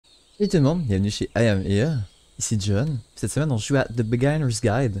Salut tout le monde, bienvenue chez HiHamEar, ici John. Cette semaine on joue à The Beginner's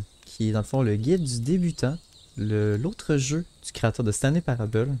Guide, qui est dans le fond le guide du débutant, l'autre jeu du créateur de Stanley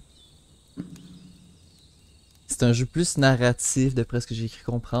Parable. C'est un jeu plus narratif d'après ce que j'ai cru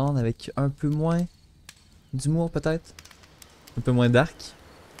comprendre, avec un peu moins d'humour peut-être, un peu moins dark.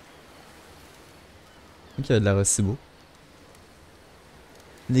 Donc il y a de la Rossibo.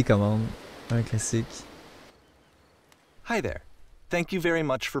 Les commandes, un classique. Hi there. Thank you very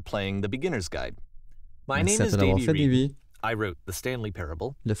much for playing The Beginner's Guide. My Merci name is Davey fait, Reed. I wrote the Stanley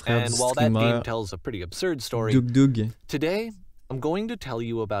Parable, Le frère and du while that game streamer tells a pretty absurd story, Doug. today I'm going to tell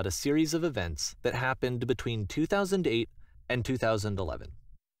you about a series of events that happened between 2008 and 2011.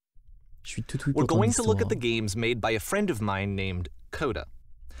 Je suis tout oui We're pour ton going to look at the histoire. games made by a friend of mine named Coda.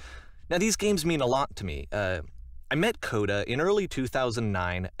 Now these games mean a lot to me. I met Coda in early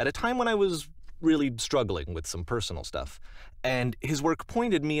 2009 at a time when I was really struggling with some personal stuff, and his work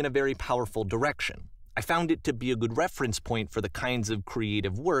pointed me in a very powerful direction. I found it to be a good reference point for the kinds of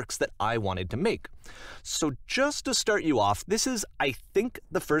creative works that I wanted to make. So just to start you off, this is, I think,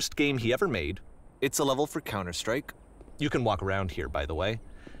 the first game he ever made. It's a level for Counter-Strike. You can walk around here, by the way.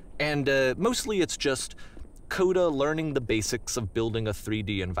 And mostly it's just Coda learning the basics of building a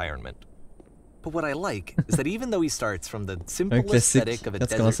 3D environment. But what I like is that even though he starts from the simple aesthetic of a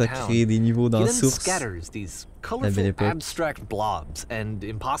desert town, he then scatters these colorful abstract blobs and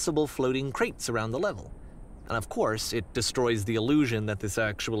impossible floating crates around the level. And of course, it destroys the illusion that this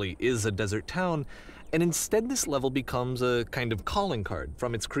actually is a desert town, and instead this level becomes a kind of calling card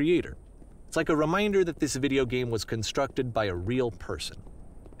from its creator. It's like a reminder that this video game was constructed by a real person.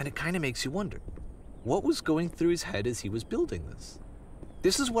 And it kind of makes you wonder, what was going through his head as he was building this?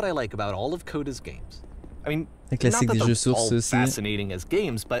 This is what I like about all of Coda's games. I mean, not that they're all fascinating as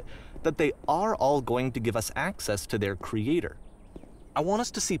games, but that they are all going to give us access to their creator. I want us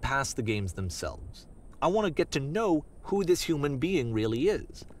to see past the games themselves. I want to get to know who this human being really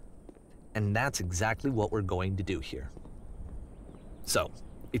is. And that's exactly what we're going to do here. So,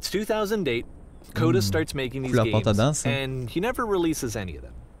 it's 2008, Coda starts making these games, and he never releases any of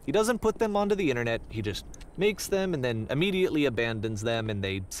them. He doesn't put them onto the internet, he just makes them and then immediately abandons them, and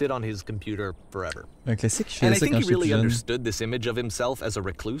they sit on his computer forever. And I think he really understood this image of himself as a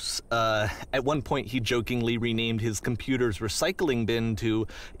recluse. At one point he jokingly renamed his computer's recycling bin to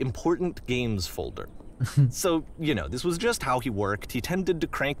Important Games Folder. So, you know, this was just how he worked. He tended to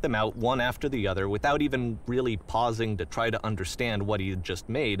crank them out one after the other without even really pausing to try to understand what he had just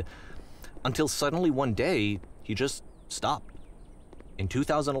made, until suddenly one day he just stopped. In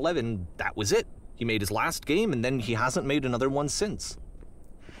 2011, that was it. He made his last game, and then he hasn't made another one since.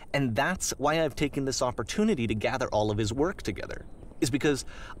 And that's why I've taken this opportunity to gather all of his work together, is because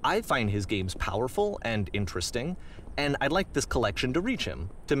I find his games powerful and interesting, and I'd like this collection to reach him,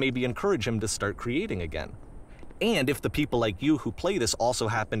 to maybe encourage him to start creating again. And if the people like you who play this also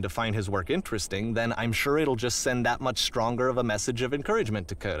happen to find his work interesting, then I'm sure it'll just send that much stronger of a message of encouragement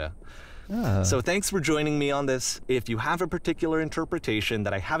to Coda. So thanks for joining me on this. If you have a particular interpretation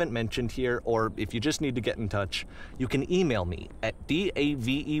that I haven't mentioned here, or if you just need to get in touch, you can email me at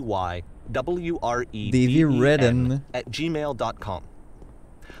daveywreden@gmail.com.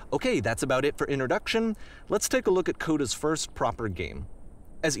 Okay, that's about it for introduction. Let's take a look at Coda's first proper game.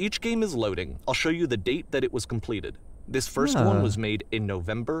 As each game is loading, I'll show you the date that it was completed. This first one was made in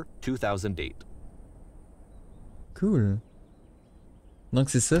November 2008. Cool. Donc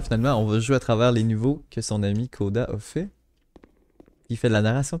c'est ça, finalement, on va jouer à travers les niveaux que son ami Coda a fait. Il fait de la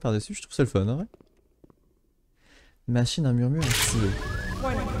narration par-dessus, je trouve ça le fun, ouais. Machine en murmure activée.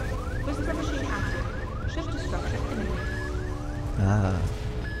 Ah.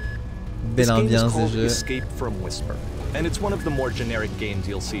 Belle ambiance de jeu. Escape from Whisper, and it's one of the more generic games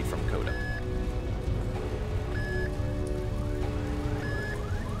you'll see from Coda.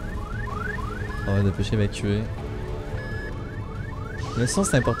 On va dépêcher évacuer. Le son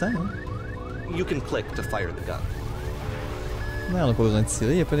c'est important, hein? You can click to fire the gun. Non, on n'a pas besoin de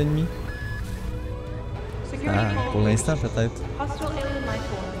tirer, il n'y a pas d'ennemis. Ah, pour l'instant peut-être.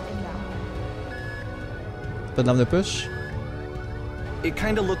 Pas d'arme de push? It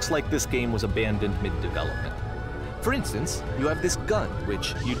kinda looks like this game was abandoned mid-development. For instance, you have this gun,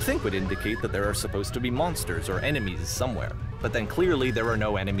 which you'd think would indicate that there are supposed to be monsters or enemies somewhere, but then clearly there are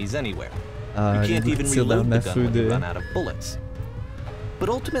no enemies anywhere. You can't even reload the gun when you run out of bullets. But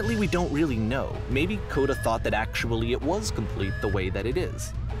ultimately we don't really know. Maybe Coda thought that actually it was complete the way that it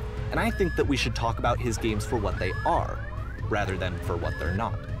is. And I think that we should talk about his games for what they are, rather than for what they're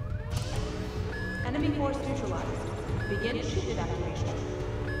not. Enemy force neutralized. Begin ship evacuation.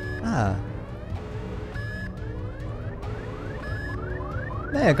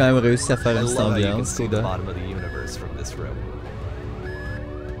 Mais elle a quand même réussi à faire I une petite love how you can ambiance, see the Coda. bottom of the universe from this room.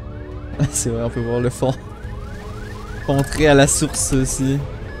 C'est vrai, on peut voir le fond. Entrer à la source aussi.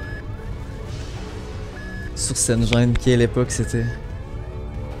 Sur Sainte-Jeanne, quelle époque c'était?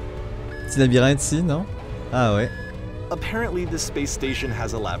 Petit labyrinthe ici, non? Ah ouais. Apparently, this space station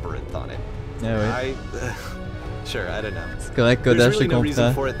has a labyrinth on it. Ah ouais. Sure, I don't know. C'est correct, Coda, There's je really te no reason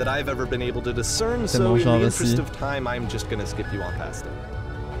comprends. for it that I've ever been able to discern, C'est so mon in the genre interest aussi. of time, I'm just gonna skip you on past it.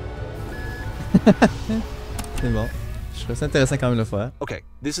 C'est bon. Je trouve ça intéressant quand même de le faire. Okay,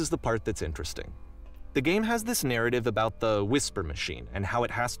 this is the part that's interesting. The game has this narrative about the whisper machine and how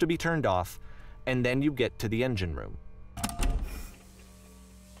it has to be turned off, and then you get to the engine room.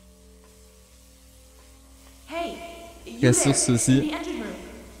 Hey, you La there, source in aussi. the engine room.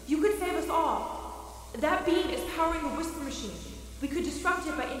 You could save us all. That beam is powering the whisper machine. We could disrupt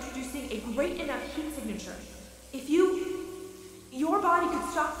it by introducing a great enough heat signature. If your body could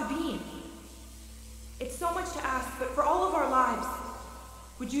stop the beam. It's so much to ask, but for all of our lives,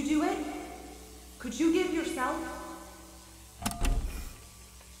 would you do it? Could you give yourself?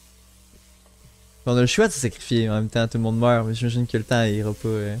 On a le choix de se sacrifier, en même temps tout le monde meurt, mais j'imagine que le temps ira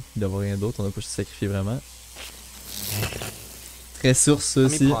pas d'avoir rien d'autre, on n'a pas à se sacrifier vraiment. Très source Let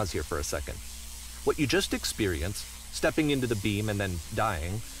aussi. me pause here for a second. What you just experienced, stepping into the beam and then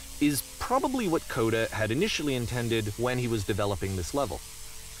dying, is probably what Coda had initially intended when he was developing this level.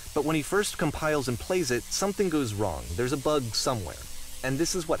 But when he first compiles and plays it, something goes wrong. There's a bug somewhere. And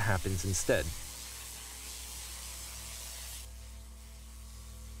this is what happens instead.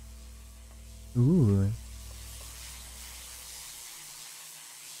 Ouh.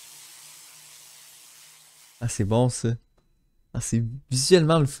 Ah, c'est bon ça. Ah, c'est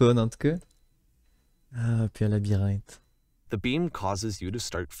visuellement le fun en tout cas. Ah, puis un labyrinthe. The beam causes you to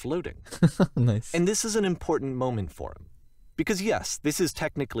start floating. Nice. And this is an important moment for him. Because yes, this is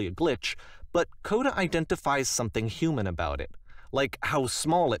technically a glitch, but Coda identifies something human about it. Like how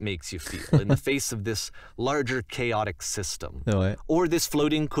small it makes you feel in the face of this larger chaotic system. Ouais. Or this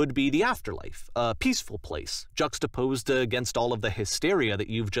floating could be the afterlife, a peaceful place, juxtaposed against all of the hysteria that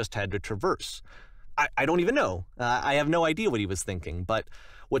you've just had to traverse. I don't even know. I have no idea what he was thinking, but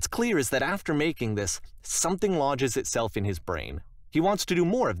what's clear is that after making this, something lodges itself in his brain. He wants to do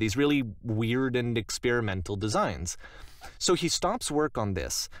more of these really weird and experimental designs. So he stops work on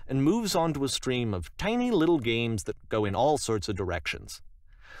this and moves on to a stream of tiny little games that go in all sorts of directions.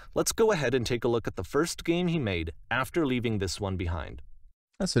 Let's go ahead and take a look at the first game he made after leaving this one behind.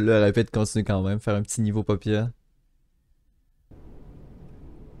 Ah, celui-là aurait pu être continué quand même, faire un petit niveau pas pire.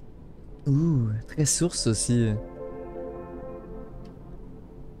 Ouh, très source aussi.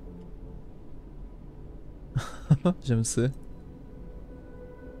 J'aime ça.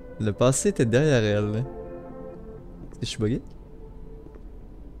 Le passé était derrière elle. Est-ce que je suis bugué?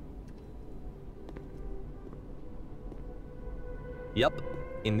 Yup,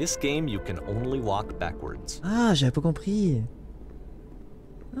 in this game you can only walk backwards. Ah, j'avais pas compris.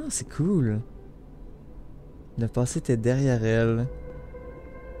 Ah, c'est cool. Le passé était derrière elle.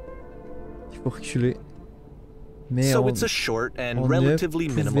 Il faut reculer. Mais So on... it's a short and on ne relatively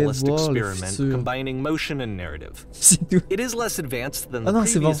pouvait minimalist voir le experiment futur. combining motion and narrative. C'est tout. It is less advanced than Ah the non,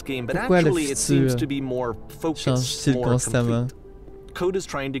 c'est previous bon. game, but Pourquoi le actually it seems futur to be more focused, change-t-il more constamment? complete. Coda's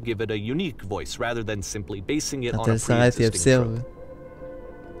trying to give it a unique voice rather than simply basing it Quand on a elle s'arrête et pre-existing observe, trope.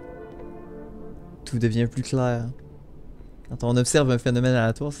 tout devient plus clair. Quand on observe un phénomène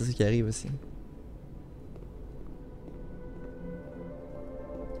aléatoire, c'est ce qui arrive aussi.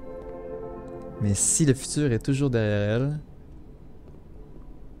 Mais si le futur est toujours derrière elle,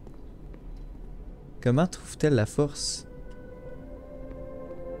 comment trouve-t-elle la force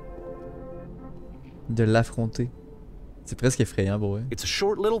de l'affronter? C'est presque effrayant pour eux. It's a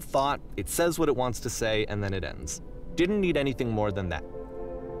short little thought, it says what it wants to say, and then it ends. Didn't need anything more than that.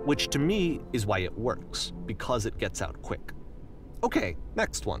 Which to me is why it works, because it gets out quick. Okay,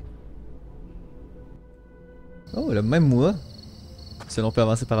 next one. Oh, le même moi. Si l'on peut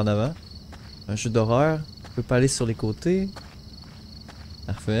avancer par en avant. Un jeu d'horreur. On peut pas aller sur les côtés.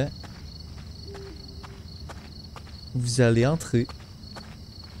 Parfait. Vous allez entrer.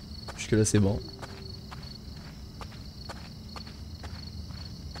 Jusque là c'est bon.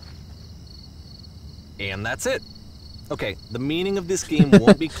 And that's it. Okay, the meaning of this game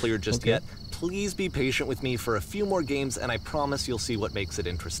won't be clear just Okay. yet. Please be patient with me for a few more games and I promise you'll see what makes it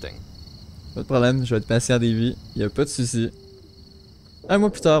interesting. Pas de problème, je vais être patient des vies. Y a pas de souci. Un mois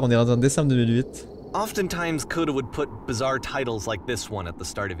plus tard, on est rendu en décembre 2008. Oftentimes, Coda would put bizarre titles like this one at the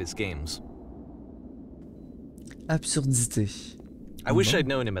start of his games. Absurdité. I wish I'd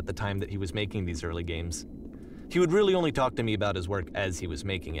known him at the time that he was making these early games. He would really only talk to me about his work as he was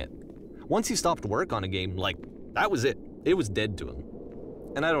making it. Once he stopped work on a game, like, that was it. It was dead to him.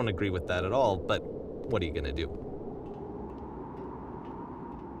 And I don't agree with that at all, but what are you gonna do?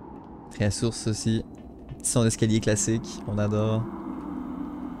 Très source aussi. Petit son d'escalier classique, on adore.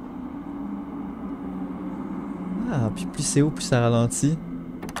 Ah, puis plus c'est haut, plus ça ralentit.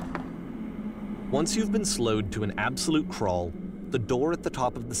 Once you've been slowed to an absolute crawl, the door at the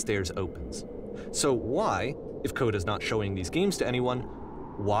top of the stairs opens. So why, if Coda's not showing these games to anyone,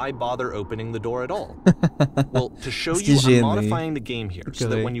 why bother opening the door at all? Well, to show you, I'm modifying the game here so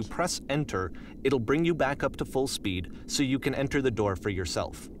that when you press enter, it'll bring you back up to full speed so you can enter the door for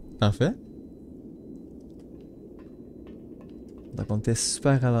yourself. Parfait. Donc on était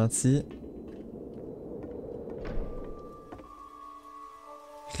super ralenti.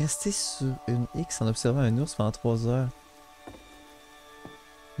 Rester sur une X en observant un ours pendant 3 heures.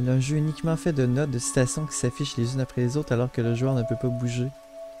 Il a un jeu uniquement fait de notes de citations qui s'affichent les unes après les autres alors que le joueur ne peut pas bouger.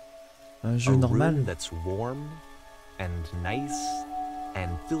 Un jeu normal. Room that's warm and nice and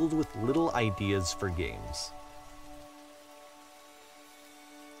filled with little ideas for games.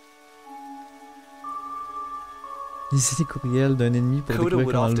 Lisez les courriels d'un ennemi pour Coda découvrir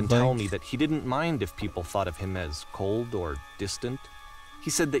would comment le often tell me vaincre. that he didn't mind if people thought of him as cold or distant. He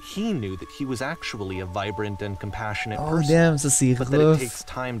said that he knew that he was actually a vibrant and compassionate Oh person, damn, ça c'est but that it rough. takes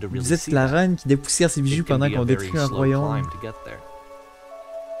time to really Vous êtes see la that. reine qui dépoussière ses bijoux It can pendant be a qu'on very détruit un slow royaume. climb to get there.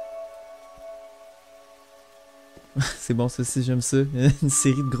 C'est bon, ça aussi, j'aime ça. Une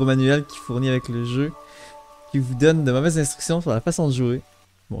série de gros manuels qui fournit avec le jeu, qui vous donne de mauvaises instructions sur la façon de jouer.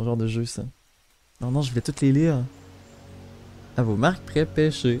 Bon genre de jeu, ça. Non, non, je voulais toutes les lire. À vos marques, prêts,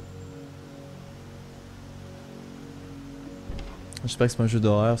 pêcher. J'espère que c'est pas un jeu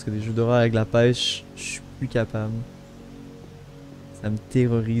d'horreur, parce que des jeux d'horreur avec la pêche, je suis plus capable. Ça me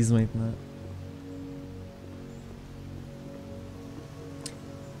terrorise maintenant.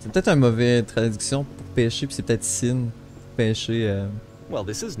 C'est peut-être une mauvaise traduction pour pêcher, puis c'est peut-être sin. Pêcher. Well,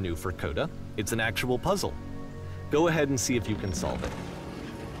 this is new for Coda. It's an actual puzzle. Go ahead and see if you can solve it.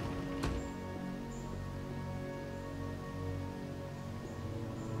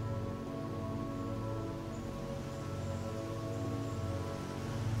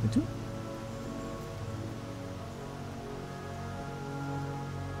 Et tout.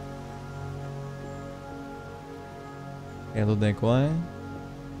 Rien d'autre d'un coin.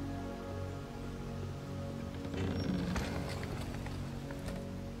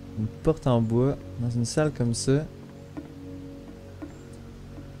 Une porte en bois dans une salle comme ça.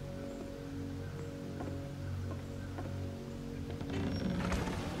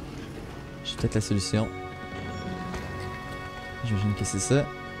 J'ai peut-être la solution. J'imagine que c'est ça.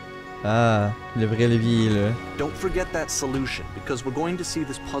 Ah, le vrai levier est là. Don't forget that solution, because we're going to see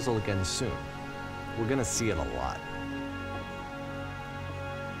this puzzle again soon. We're gonna see it a lot.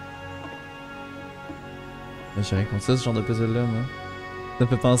 J'ai rien contre ça, ce genre de puzzle-là, moi. Ça me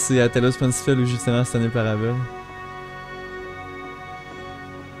fait penser à Talos Principal ou justement à Stanley Parable.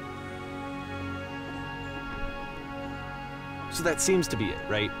 So that seems to be it,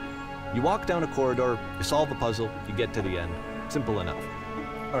 right? You walk down a corridor, you solve a puzzle, you get to the end. Simple enough.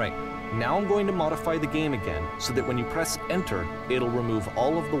 Alright, now I'm going to modify the game again so that when you press enter, it'll remove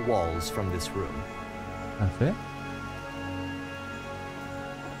all of the walls from this room. Parfait.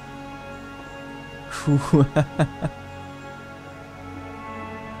 Fou.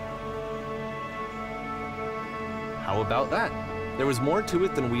 How about that? There was more to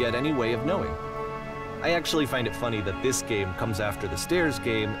it than we had any way of knowing. I actually find it funny that this game comes after the Stairs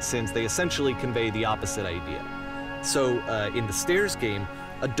game, since they essentially convey the opposite idea. So, in the Stairs game,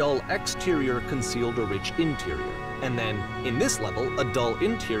 a dull exterior concealed a rich interior. And then, in this level, a dull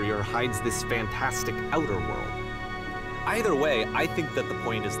interior hides this fantastic outer world. Either way, I think that the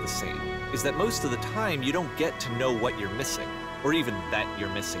point is the same, is that most of the time you don't get to know what you're missing, or even that you're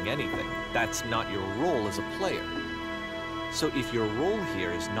missing anything. That's not your role as a player. So if your role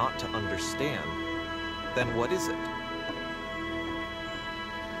here is not to understand, then what is it?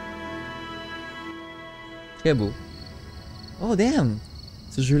 Très beau. Oh damn!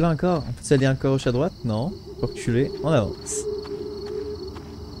 Ce jeu-là encore. On peut-tu aller encore gauche à droite? Non. Pas reculer. On avance.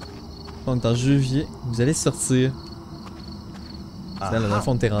 Donc dans janvier, vous allez sortir. Là, dans le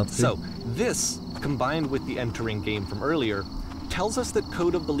fond, t'es rentré. So, this, combined with the entering game from earlier, tells us that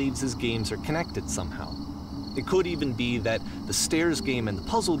Coda believes his games are connected somehow. It could even be that the Stairs game and the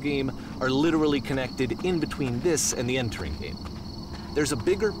puzzle game are literally connected in between this and the entering game. There's a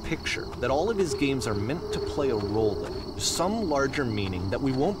bigger picture that all of his games are meant to play a role in, some larger meaning that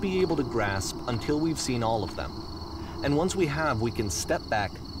we won't be able to grasp until we've seen all of them. And once we have, we can step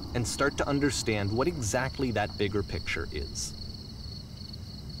back, and start to understand what exactly that bigger picture is.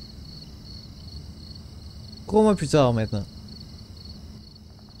 3 mois plus tard maintenant.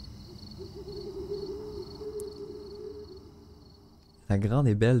 La grande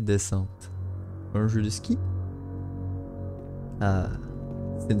et belle descente. Un jeu de ski? Ah,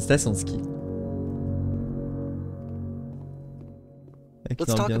 c'est une station de ski.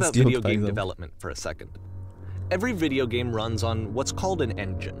 Let's talk about video game development for a second. Every video game runs on what's called an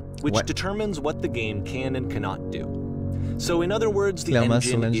engine, which determines what the game can and cannot do. So in other words, the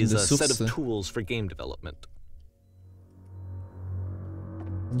engine is a set of tools for game development.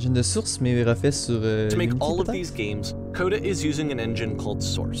 Engine de source, mais refait sur To make all of these games, Coda is using an engine called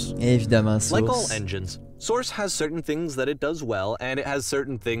Source. Évidemment, Source. Like all engines, Source has certain things that it does well, and it has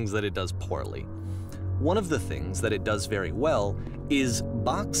certain things that it does poorly. One of the things that it does very well is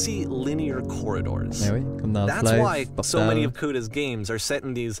boxy linear corridors. Eh oui, comme dans That's why so many of Coda's games are set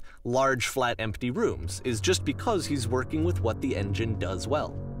in these large, flat, empty rooms, is just because he's working with what the engine does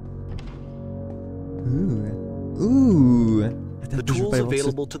well. Ooh. The tools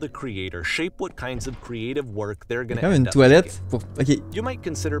available to the creator shape what kinds of creative work they're going to end up making. You might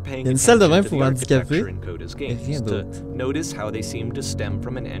consider paying une salle de bain attention pour to the architecture handicapés. in Coda's games to notice how they seem to stem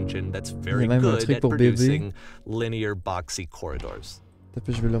from an engine that's very good at producing linear, boxy corridors.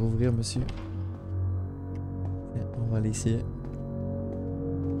 Je vais le rouvrir, monsieur. On va aller ici.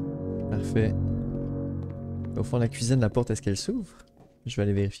 Parfait. Au fond, la cuisine, la porte, est-ce qu'elle s'ouvre? Je vais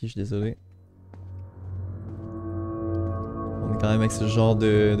aller vérifier, je suis désolé. On est quand même avec ce genre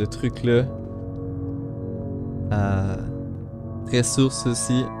de truc là. Ah, très source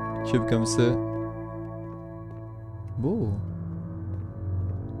aussi. Cube comme ça. Beau.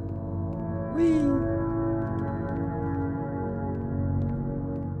 Oui.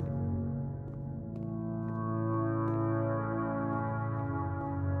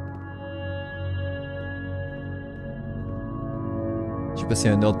 Je sais pas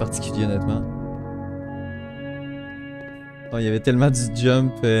s'il y a un ordre particulier honnêtement. Oh, il y avait tellement du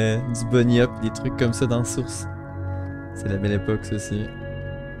jump, du bunny up, des trucs comme ça dans Source. C'est la belle époque, ça aussi.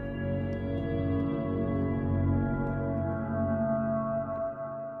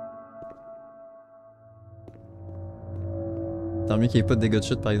 Tant mieux qu'il n'y ait pas de dégâts de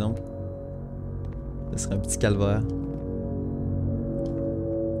chute, par exemple. Ce serait un petit calvaire.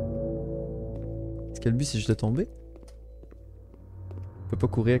 Est-ce que le but, c'est juste de tomber? On peut pas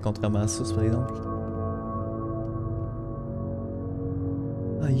courir contrairement à Source, par exemple.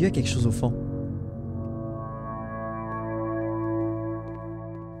 Ah, il y a quelque chose au fond.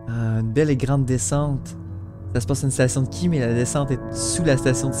 Ah, une belle et grande descente. Ça se passe à une station de ski, mais la descente est sous la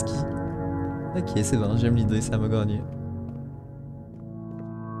station de ski. Ok, c'est bon, j'aime l'idée, ça m'a gagné.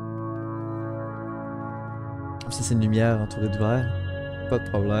 Ça, c'est une lumière entourée de verre. Pas de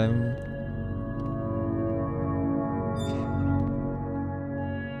problème.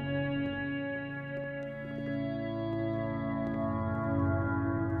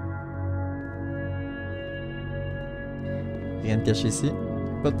 Rien de caché ici.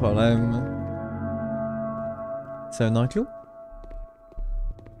 Pas de problème. C'est un enclos?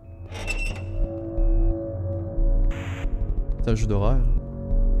 C'est un jeu d'horreur.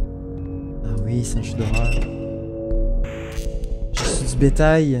 Ah oui, c'est un jeu d'horreur. Je suis du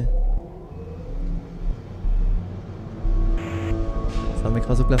bétail. Ça va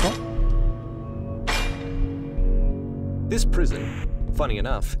m'écraser au plafond? This prison, funny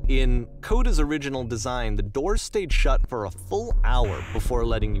enough, in Coda's original design, the doors stayed shut for a full hour before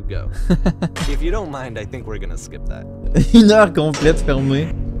letting you go. If you don't mind, I think we're gonna skip that. 1 heure complète fermée.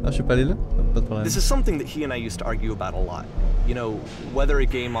 Ah, je suis pas allé là? Pas de problème. This is something that he and I used to argue about a lot. You know, whether a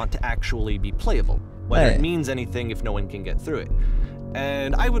game ought to actually be playable, whether it means anything if no one can get through it.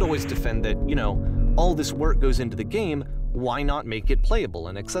 And I would always defend that, you know, all this work goes into the game, why not make it playable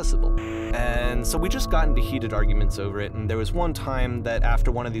and accessible? And so we just got into heated arguments over it, and there was one time that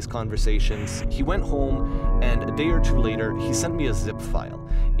after one of these conversations, he went home, and a day or two later, he sent me a zip file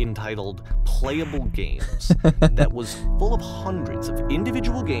entitled Playable Games that was full of hundreds of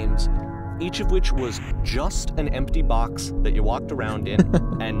individual games, each of which was just an empty box that you walked around in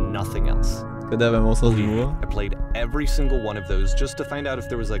and nothing else. Coda avait mon sens d'humour. I played every single one of those just to find out if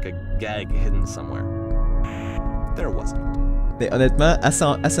there was like a gag hidden somewhere. There wasn't. Mais honnêtement,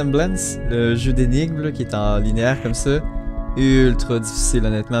 Assemblance, le jeu d'énigmes qui est en linéaire comme ça, ultra difficile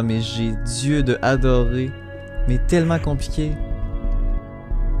honnêtement, mais j'ai Dieu de adorer, mais tellement compliqué.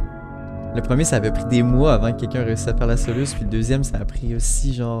 Le premier, ça avait pris des mois avant que quelqu'un réussisse à faire la soluce, puis le deuxième, ça a pris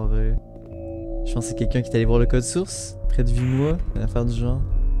aussi genre... je pense que c'est quelqu'un qui est allé voir le code source, près de 8 mois, une affaire du genre.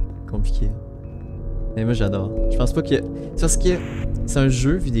 Compliqué. Et moi j'adore. Je pense pas qu'il y a... C'est parce que c'est un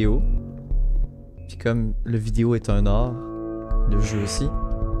jeu vidéo. Puis comme le vidéo est un art, le jeu aussi.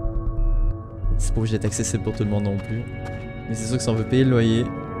 C'est pas obligé d'être accessible pour tout le monde non plus. Mais c'est sûr que si on veut payer le loyer,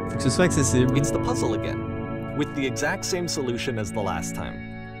 faut que ce soit accessible. It's the puzzle again, with the exact same solution as the last time.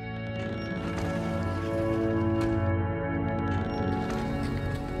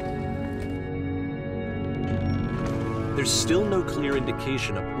 There's still no clear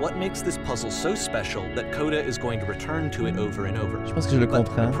indication of what makes this puzzle so special that Coda is going to return to it over and over. Je pense que je le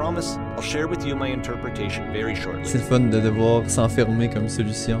comprends. I promise I'll share with you my interpretation very shortly. C'est le fun de devoir s'enfermer comme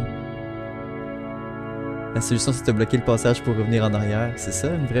solution. La solution c'est de bloquer le passage pour revenir en arrière. C'est ça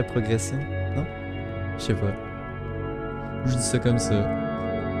une vraie progression? Non? Je sais pas. Je dis ça comme ça.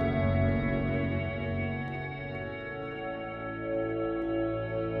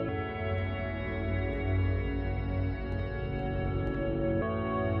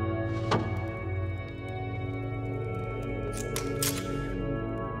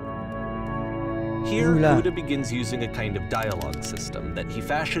 Here, Coda begins using a kind of dialogue system that he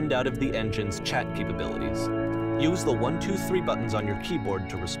fashioned out of the engine's chat capabilities. Use the 1, 2, 3 buttons on your keyboard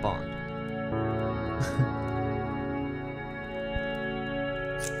to respond.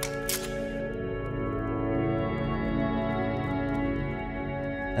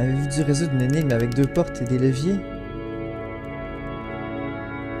 Avez-vous dû résoudre une énigme avec 2 portes et des leviers?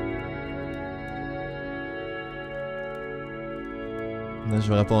 Là, je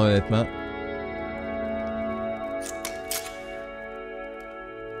vais répondre honnêtement.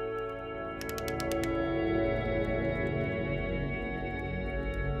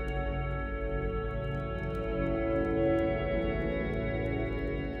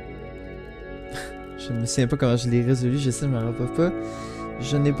 Je ne me souviens pas comment je l'ai résolu, j'essaie, je me rappelle pas.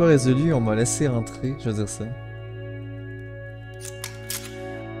 Je n'ai pas résolu, on m'a laissé entrer, je veux dire ça.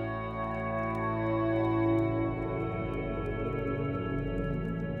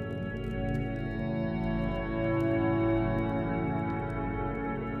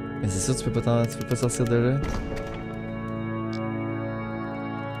 Mais c'est sûr, tu peux pas sortir de là.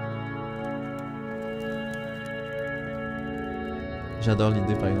 J'adore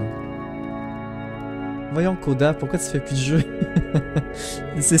l'idée par exemple. Voyons Coda, pourquoi tu fais plus de jeux?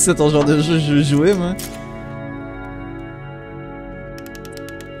 C'est ça ton genre de jeu, je veux jouer moi.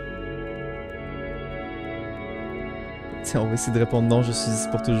 Tiens, on va essayer de répondre non, je suis ici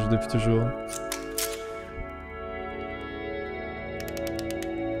pour toujours, depuis toujours.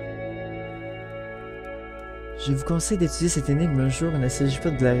 Je vous conseille d'étudier cette énigme un jour, il ne s'agit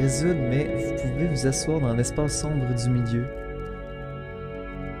pas de la résoudre, mais vous pouvez vous asseoir dans l'espace sombre du milieu.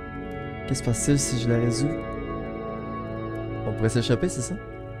 Qu'est-ce qui se passe-t-il si je la résous? On pourrait s'échapper, c'est ça?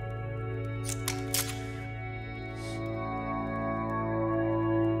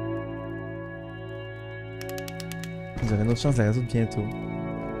 Vous aurez une autre chance de la résoudre bientôt.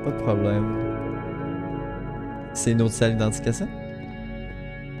 Pas de problème. C'est une autre salle identique à ça?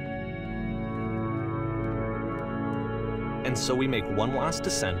 And so we make one last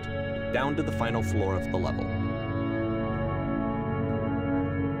descent down to the final floor of the level.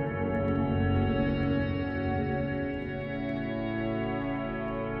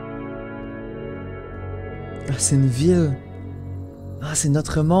 Ah, c'est une ville. Ah, c'est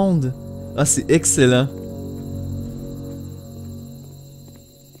notre monde. Ah, c'est excellent.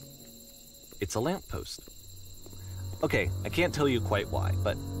 It's a lamppost. Okay, I can't tell you quite why,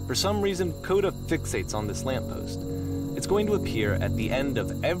 but for some reason Coda fixates on this lamppost. It's going to appear at the end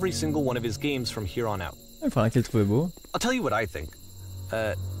of every single one of his games from here on out. Il faudra qu'il le trouve beau. I'll tell you what I think.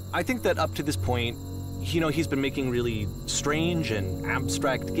 I think that up to this point, you know, he's been making really strange and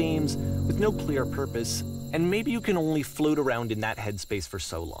abstract games with no clear purpose, and maybe you can only float around in that headspace for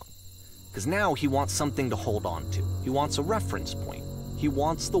so long. Because now he wants something to hold on to. He wants a reference point. He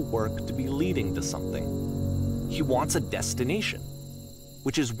wants the work to be leading to something. He wants a destination.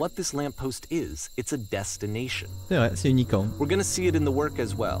 Which is what this lamppost is. It's a destination. C'est vrai, c'est une icône. We're gonna see it in the work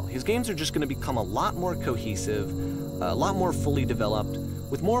as well. His games are just gonna become a lot more cohesive, a lot more fully developed,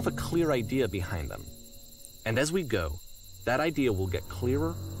 with more of a clear idea behind them. And as we go, that idea will get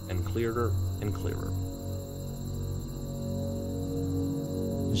clearer and clearer and clearer.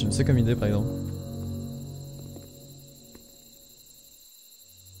 J'aime ça comme idée par exemple.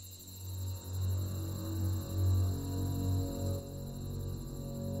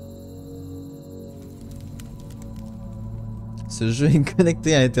 Ce jeu est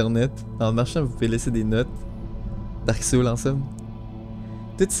connecté à internet. En marchant, vous pouvez laisser des notes. Dark Souls en somme.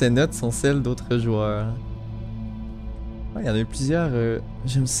 Toutes ces notes sont celles d'autres joueurs. Ouais, il y en a eu plusieurs.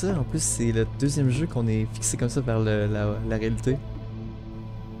 J'aime ça. En plus, c'est le deuxième jeu qu'on est fixé comme ça vers la réalité.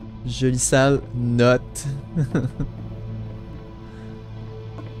 Jolie salle, note.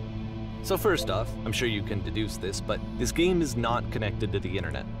 So first off, I'm sure you can deduce this, but this game is not connected to the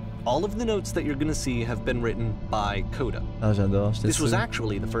internet. All of the notes that you're gonna see have been written by Coda. Ah, j'adore, This was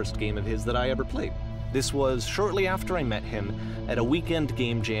actually the first game of his that I ever played. This was shortly after I met him at a weekend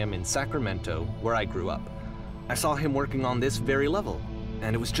game jam in Sacramento, where I grew up. I saw him working on this very level,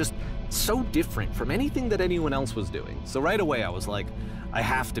 and it was just so different from anything that anyone else was doing. So right away I was like, I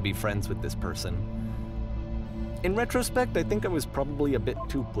have to be friends with this person. In retrospect, I think I was probably a bit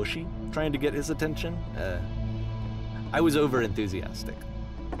too pushy, trying to get his attention. I was over-enthusiastic.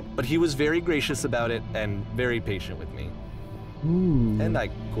 But he was very gracious about it and very patient with me. Ooh. And I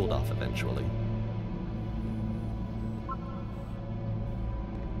cooled off eventually.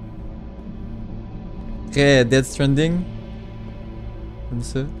 Très Dead Stranding. Comme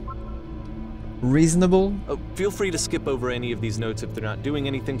ça. Reasonable. Oh, feel free to skip over any of these notes if they're not doing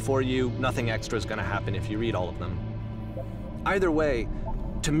anything for you. Nothing extra is going to happen if you read all of them. Either way,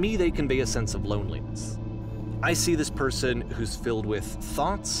 to me they convey a sense of loneliness. I see this person who's filled with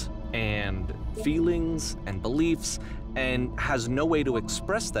thoughts and feelings and beliefs and has no way to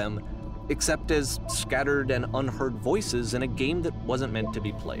express them except as scattered and unheard voices in a game that wasn't meant to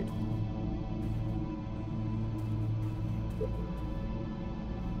be played.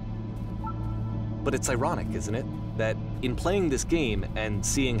 But it's ironic, isn't it, that in playing this game and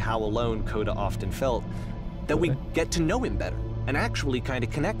seeing how alone Coda often felt, that we get to know him better and actually kind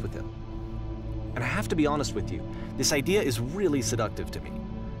of connect with him. And I have to be honest with you, this idea is really seductive to me.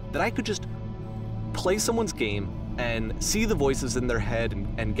 That I could just play someone's game and see the voices in their head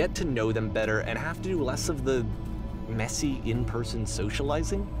and get to know them better and have to do less of the messy in-person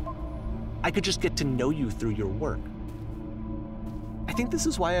socializing. I could just get to know you through your work. I think this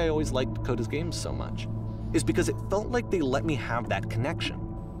is why I always liked Coda's games so much, is because it felt like they let me have that connection.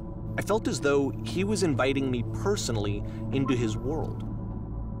 I felt as though he was inviting me personally into his world.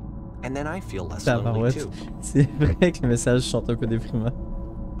 And then I feel less lonely too. C'est vrai que le message chante un peu déprimant.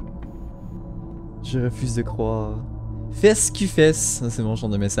 Je refuse de croire. Fesse qui fesse, c'est mon genre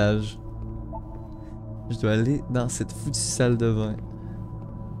de message. Je dois aller dans cette foutue salle de bain.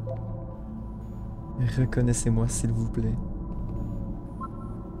 Reconnaissez-moi s'il vous plaît.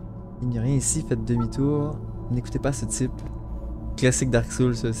 Il n'y a rien ici, faites demi-tour. N'écoutez pas ce type. Classique Dark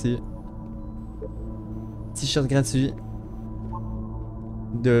Souls, ça aussi. T-shirt gratuit.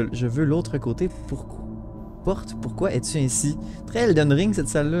 Je veux l'autre côté. Pourquoi es-tu ainsi? Très Elden Ring cette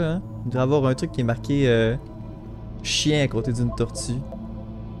salle-là, hein? Il devrait avoir un truc qui est marqué chien à côté d'une tortue.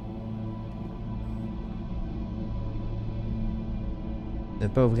 Ne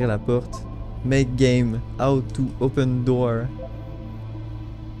pas ouvrir la porte. Make game. How to open door.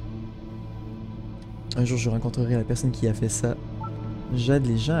 Un jour je rencontrerai la personne qui a fait ça. J'aide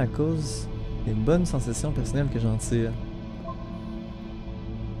les gens à cause des bonnes sensations personnelles que j'en tire.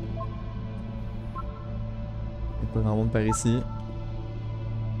 Il n'y a pas grand monde par ici.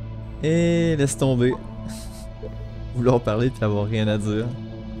 Et laisse tomber. Vouloir parler puis avoir rien à dire.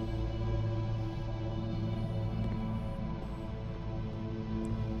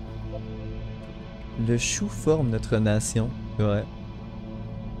 Le chou forme notre nation. Ouais.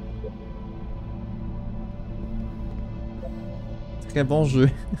 Très bon jeu.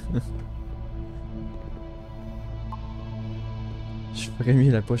 Je ferai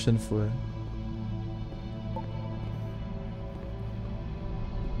mieux la prochaine fois.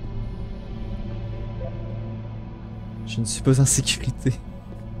 Je ne suis pas en sécurité.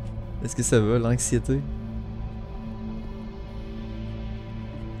 Est-ce que ça va, l'anxiété?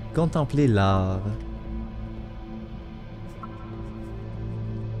 Contempler l'art.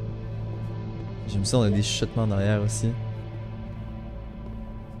 J'aime ça, on a des chuchotements en arrière aussi.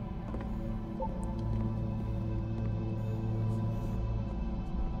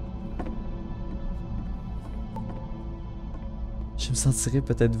 Je me sentirais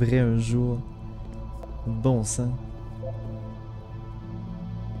peut-être vrai un jour. Bon sang.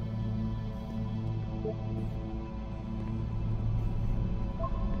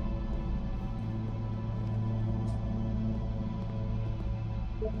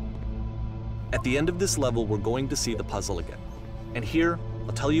 At the end of this level, we're going to see the puzzle again. And here,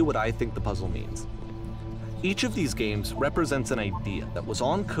 I'll tell you what I think the puzzle means. Each of these games represents an idea that was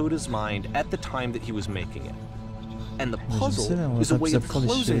on Coda's mind at the time that he was making it. And the puzzle is a way of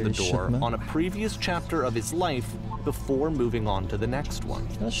closing the door on a previous chapter of his life before moving on to the next one.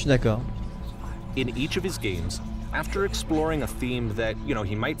 Ah, je suis d'accord. In each of his games, after exploring a theme that,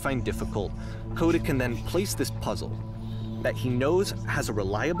 he might find difficult, Coda can then place this puzzle that he knows has a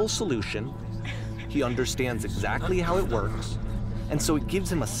reliable solution, he understands exactly how it works, and so it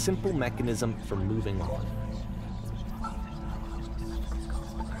gives him a simple mechanism for moving on.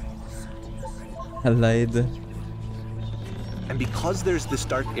 À l'aide. And because there's this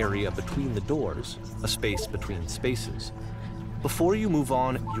dark area between the doors, a space between spaces, before you move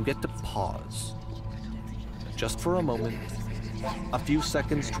on, you get to pause. Just for a moment, a few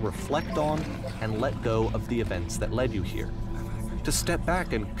seconds to reflect on and let go of the events that led you here. To step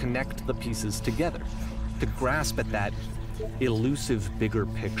back and connect the pieces together. To grasp at that elusive bigger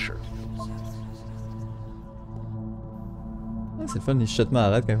picture. Ah, c'est le fun, les chuchotements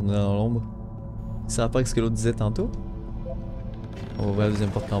arrêtent quand on est dans l'ombre. Ça rapport avec ce que l'autre disait tantôt. On va ouvrir la deuxième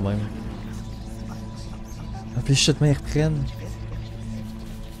porte quand même. Ah, puis les chuchotements ils reprennent.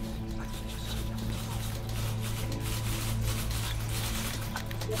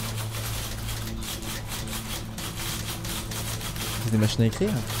 C'est des machines à écrire.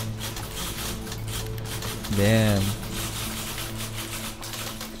 Damn.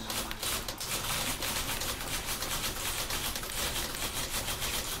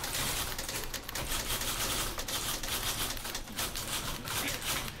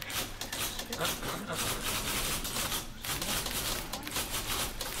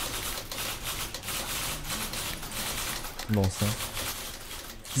 Bon sang.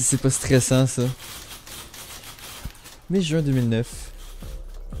 Si c'est pas stressant ça. Mais juin 2009.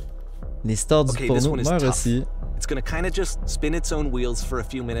 Les stars du porno meurent aussi. It's gonna kind of just spin its own wheels for a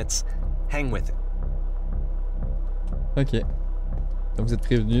few minutes. Hang with it. Ok. Donc vous êtes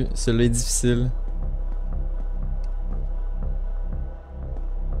prévenus, celui-là est difficile.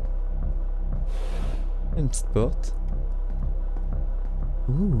 Une petite porte.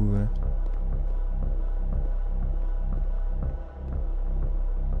 Ouh.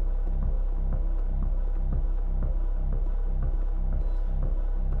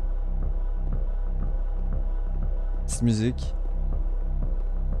 Petite musique.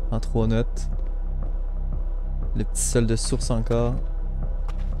 En 3 notes. Le petit sol de source encore.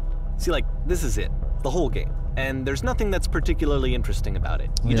 See, like, this is it. The whole game. And there's nothing that's particularly interesting about it.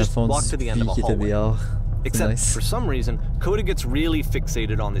 You just walk to the end of a hallway. Except, nice. for some reason, Coda gets really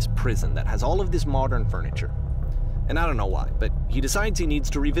fixated on this prison that has all of this modern furniture. And I don't know why, but he decides he needs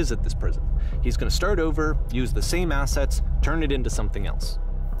to revisit this prison. He's gonna start over, use the same assets, turn it into something else.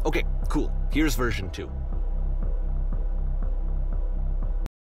 Okay, cool. Here's version 2.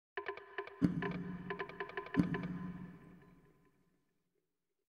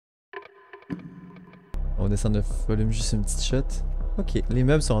 On va descendre le volume juste une petite shot. Ok, les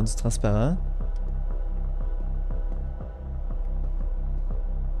meubles sont rendus transparents.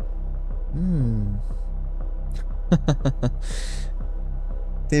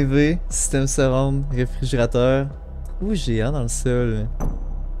 TV, système surround, réfrigérateur. Ouh, géant dans le sol.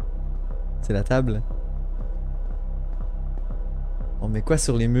 C'est la table. On met quoi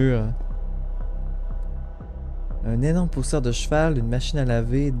sur les murs? Un énorme pousseur de cheval, une machine à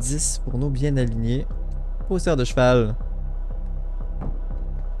laver, 10 fourneaux bien alignés. Pousseur de cheval.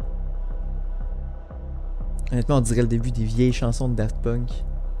 Honnêtement, on dirait le début des vieilles chansons de Daft Punk.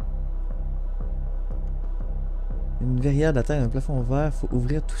 Une verrière de la taille d'un plafond vert, faut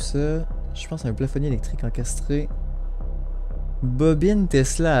ouvrir tout ça. Je pense à un plafonnier électrique encastré. Bobine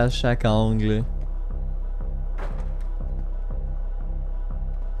Tesla à chaque angle.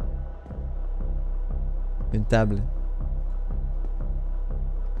 Une table.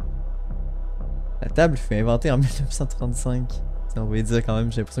 La table fut inventée en 1935. On va y dire quand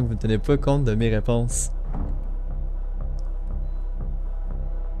même, j'ai l'impression que vous ne tenez pas compte de mes réponses.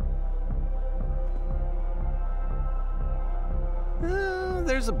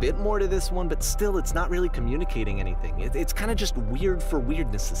 There's a bit more to this one, but still it's not really communicating anything. It's kind of just weird for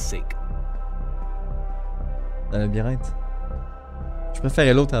weirdness' sake. Un labyrinthe. Je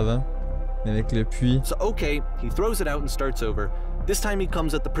préférais l'autre avant, mais avec le puits. So okay, he throws it out and starts over. This time he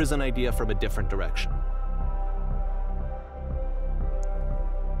comes at the prison idea from a different direction.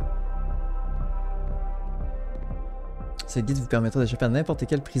 Ce guide vous permettra d'échapper à n'importe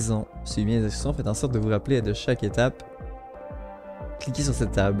quelle prison. Suivez bien les instructions, faites en sorte de vous rappeler de chaque étape. Cliquez sur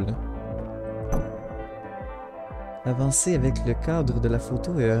cette table. Avancez avec le cadre de la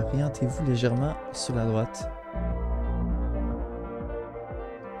photo et orientez-vous légèrement sur la droite.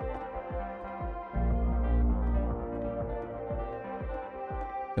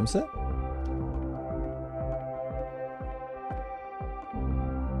 Comme ça?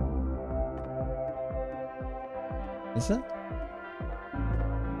 C'est ça?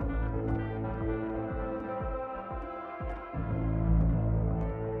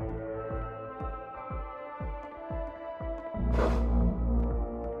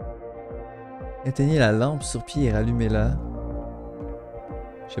 Éteignez la lampe sur pied et rallumez-la.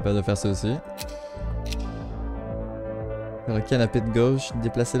 Je sais pas de faire ça aussi. Le canapé de gauche,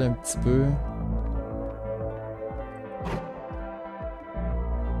 déplacer-le un petit peu.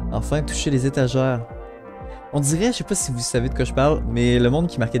 Enfin, toucher les étagères. On dirait, je sais pas si vous savez de quoi je parle, mais le monde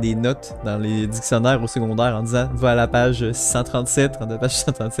qui marquait des notes dans les dictionnaires au secondaire en disant va à la page 637, dans la page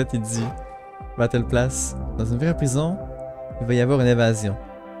 637, il dit va à telle place. Dans une vraie prison, il va y avoir une évasion.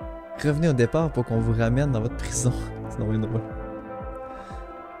 Revenez au départ pour qu'on vous ramène dans votre prison. C'est drôle.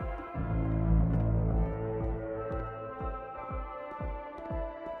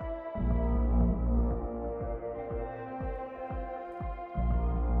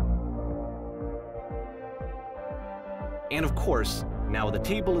 And of course, now the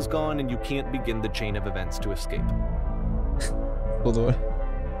table is gone and you can't begin the chain of events to escape. Trop drôle.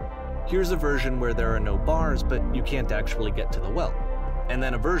 Here's a version where there are no bars, but you can't actually get to the well. And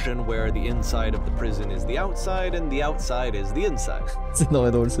then a version where the inside of the prison is the outside and the outside is the inside. C'est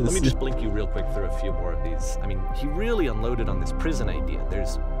drôle ça Let me aussi. just blink you real quick through a few more of these. I mean, he really unloaded on this prison idea.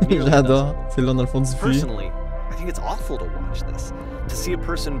 There's nearly a J'adore. dozen. C'est là dans le fond du puits. Personally, I think it's awful to watch this. To see a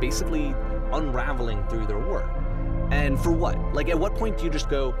person basically unraveling through their work. And for what? Like, at what point do you just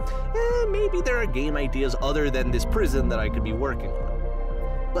go, maybe there are game ideas other than this prison that I could be working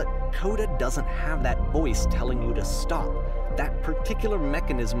on? But Coda doesn't have that voice telling you to stop, that particular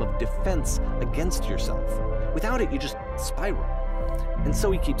mechanism of defense against yourself. Without it, you just spiral. And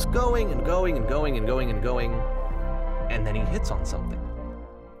so he keeps going and going and going and going and going, and then he hits on something.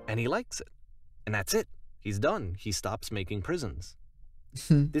 And he likes it. And that's it. He's done. He stops making prisons.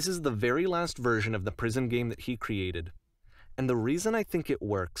 This is the very last version of the prison game that he created, and the reason I think it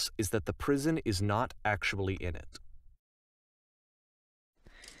works is that the prison is not actually in it.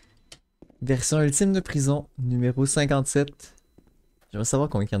 Version ultime de prison, numéro 57. J'aimerais savoir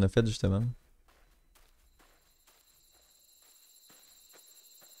combien il y en a fait justement.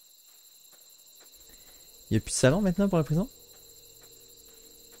 Il n'y a plus de salon maintenant pour la prison?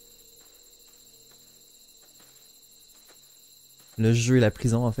 Le jeu et la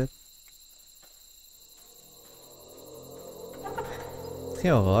prison en fait. Très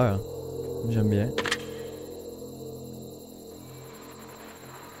horreur. J'aime bien.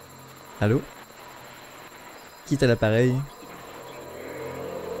 Allô? Qui est à l'appareil?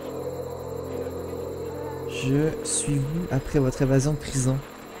 Je suis vous après votre évasion de prison.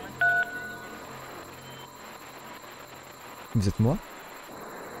 Vous êtes moi?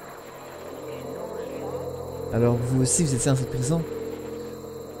 Alors vous aussi vous étiez dans cette prison?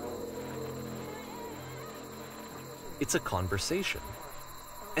 It's a conversation.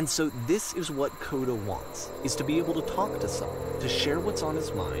 And so this is what Coda wants, is to be able to talk to someone, to share what's on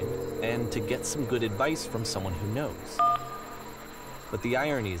his mind, and to get some good advice from someone who knows. But the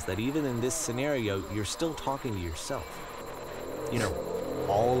irony is that even in this scenario, you're still talking to yourself. You know,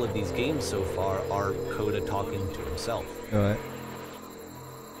 all of these games so far are Coda talking to himself. Ouais.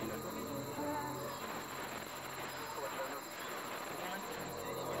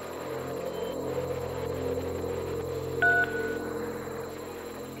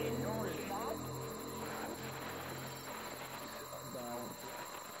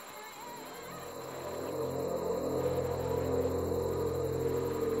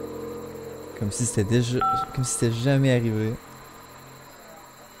 Comme si c'était déjà... Comme si c'était jamais arrivé.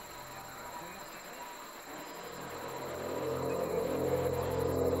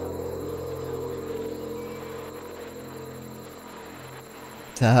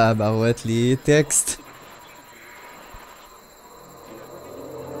 Tabarouette, les textes.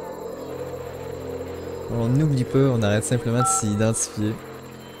 On n'oublie pas, on arrête simplement de s'y identifier.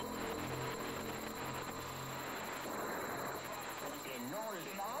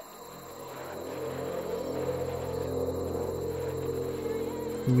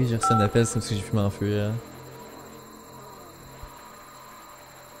 Oui, j'ai reçu un appel, c'est parce que j'ai pu m'enfuir.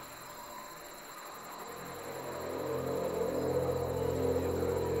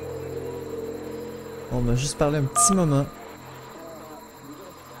 On m'a juste parlé un petit moment.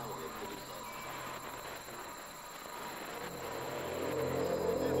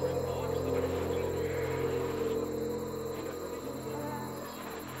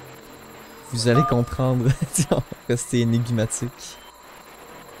 Vous allez comprendre. On va rester énigmatique.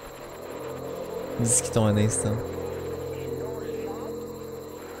 Discutons un instant.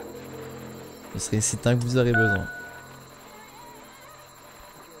 Je serai ici tant que vous aurez besoin.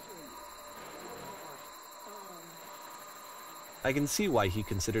 I can see why he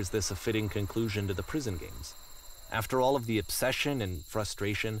considers this a fitting conclusion to the prison games. After all of the obsession and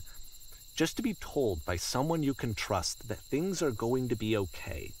frustration, just to be told by someone you can trust that things are going to be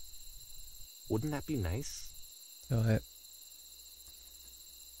okay. Wouldn't that be nice? Ouais.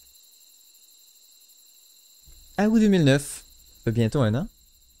 août 2009. Ça fait bientôt un an.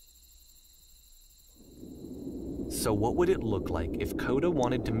 So what would it look like if Coda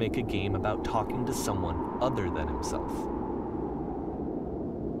wanted to make a game about talking to someone other than himself?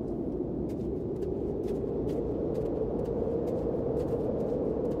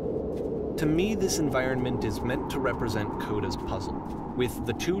 To me, this environment is meant to represent Coda's puzzle, with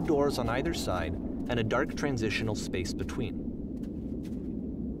the two doors on either side and a dark transitional space between.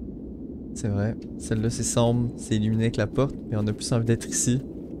 C'est vrai. Celle-là, c'est sombre, c'est illuminé avec la porte, mais on a plus envie d'être ici.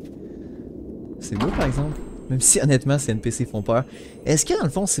 C'est beau, par exemple. Même si, honnêtement, ces NPC font peur. Est-ce que, dans le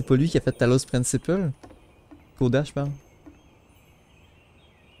fond, c'est pas lui qui a fait Talos Principle? Coda, je parle.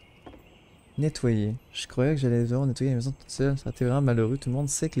 Nettoyer. Je croyais que j'allais devoir nettoyer la maison toute seule. Ça a été vraiment malheureux. Tout le monde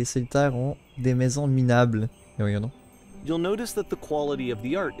sait que les solitaires ont des maisons minables. Mais oui, non. You'll notice that the quality of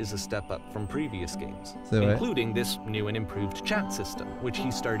the art is a step up from previous games, including this new and improved chat system, which he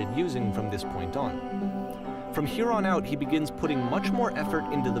started using from this point on. From here on out, he begins putting much more effort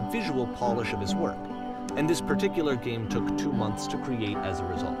into the visual polish of his work, and this particular game took 2 months to create as a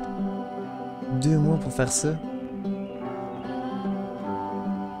result. 2 mois pour faire ça?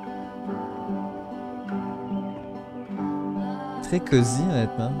 Très cosy,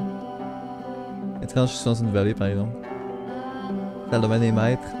 honnêtement. Étrange, je suis dans une vallée, par exemple. Salle de bain des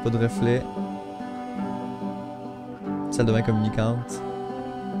maîtres, pas de reflet. Salle de bain communicante.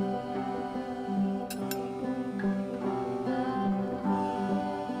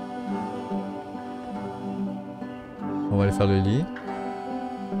 On va aller faire le lit.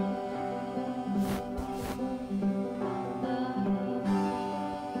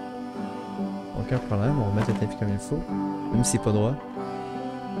 Aucun problème, on va mettre le tapis comme il faut. Même si c'est pas droit.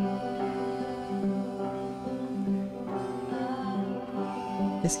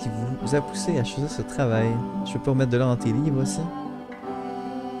 Qu'est-ce qui vous a poussé à choisir ce travail? Je peux pas remettre de l'or dans tes livres aussi?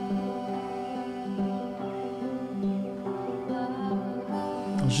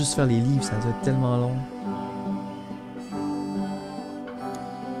 Juste faire les livres, ça doit être tellement long.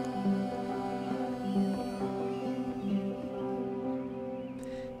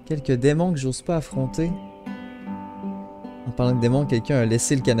 Quelques démons que j'ose pas affronter. En parlant de démons, quelqu'un a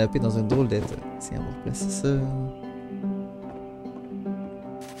laissé le canapé dans un drôle d'état. Tiens, on va replacer ça.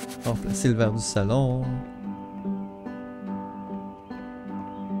 On va replacer le verre du salon.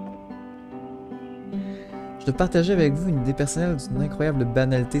 Je dois partager avec vous une idée personnelle d'une incroyable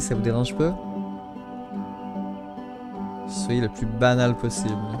banalité, ça vous dérange pas? Soyez le plus banal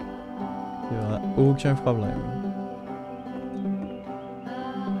possible. Il n'y aura aucun problème.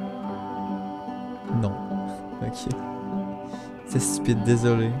 Non. Ok. C'est stupide,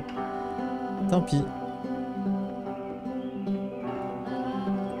 désolé. Tant pis.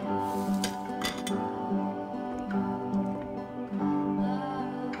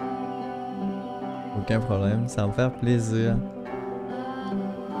 Aucun problème, ça va me faire plaisir.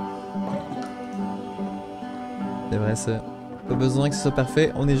 C'est vrai ça. Pas besoin que ce soit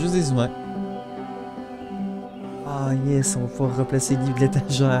parfait, on est juste des humains. Ah yes, on va pouvoir replacer les livres de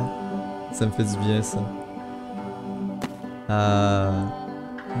l'étagère. Ça me fait du bien ça. Ah,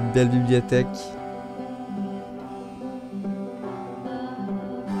 une belle bibliothèque.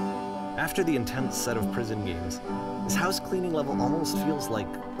 After the intense set of prison games, this house cleaning level almost feels like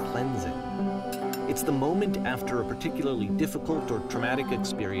cleansing. It's the moment after a particularly difficult or traumatic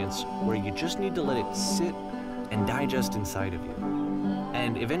experience where you just need to let it sit and digest inside of you,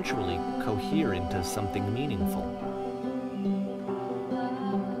 and eventually cohere into something meaningful.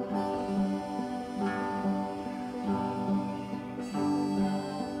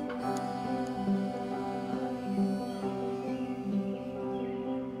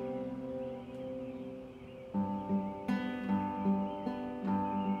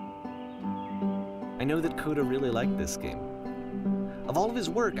 I know that Coda really liked this game. Of all of his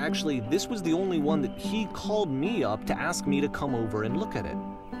work, actually, this was the only one that he called me up to ask me to come over and look at it.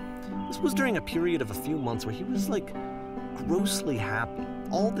 This was during a period of a few months where he was like grossly happy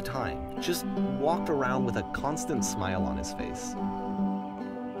all the time, just walked around with a constant smile on his face.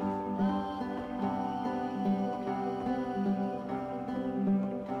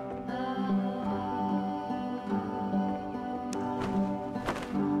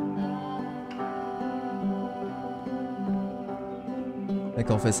 Fait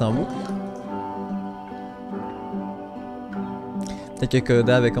qu'on fait ça en boucle. Peut-être que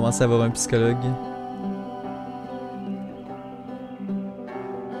Coda avait commencé à avoir un psychologue.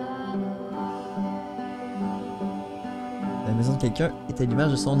 La maison de quelqu'un est à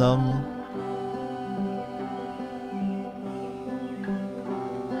l'image de son âme.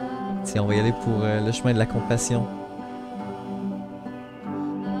 Tiens, on va y aller pour le chemin de la compassion.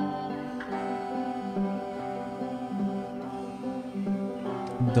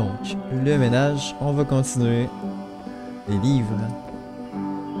 le ménage. On va continuer. Les livres.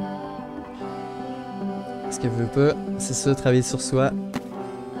 Ce que veut pas, c'est ça, travailler sur soi.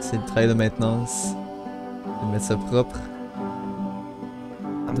 C'est le travail de maintenance. De mettre ça propre.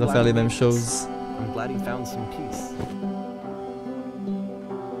 De refaire les mêmes choses. I'm glad he found some peace.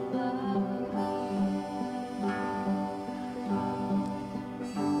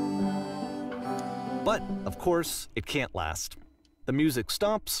 But, of course, it can't last. The music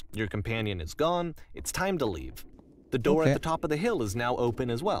stops, your companion is gone, it's time to leave. The door at the top of the hill is now open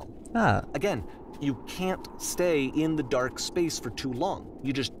as well. Ah. Again, you can't stay in the dark space for too long.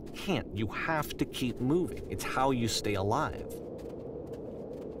 You just can't. You have to keep moving. It's how you stay alive.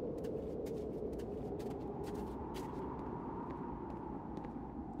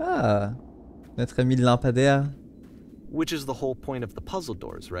 Ah. Notre ami le lampadaire. Which is the whole point of the puzzle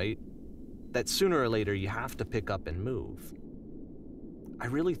doors, right? That sooner or later you have to pick up and move. I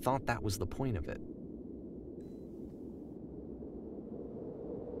really thought that was the point of it.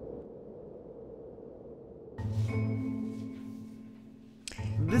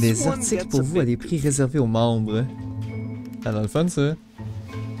 Des articles pour vous à des prix réservés aux membres. Ah, dans le fun, ça.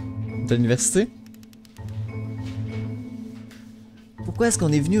 De l'université. Pourquoi est-ce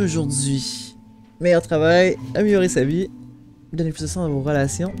qu'on est venu aujourd'hui? Meilleur travail, améliorer sa vie, donner plus de sens à vos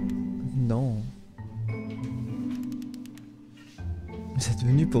relations. Non. Vous êtes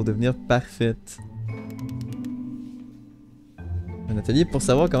venu pour devenir parfaite. Un atelier pour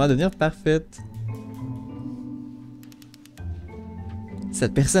savoir comment devenir parfaite.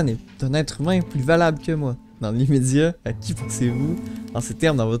 Cette personne est un être humain plus valable que moi. Dans l'immédiat, à qui pensez-vous en ces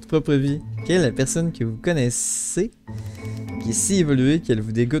termes dans votre propre vie? Quelle est la personne que vous connaissez qui est si évoluée qu'elle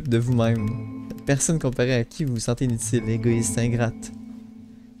vous dégoûte de vous-même? La personne comparée à qui vous vous sentez inutile, égoïste, ingrate.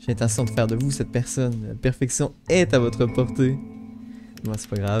 J'ai l'intention de faire de vous cette personne. La perfection est à votre portée. Bon, c'est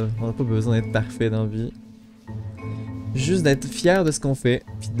pas grave, on n'a pas besoin d'être parfait dans la vie. Juste d'être fier de ce qu'on fait,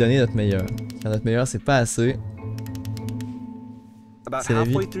 puis de donner notre meilleur. Quand notre meilleur, c'est pas assez. About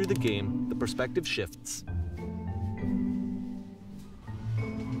halfway through the game, the perspective shifts.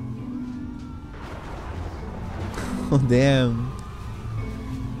 Oh damn.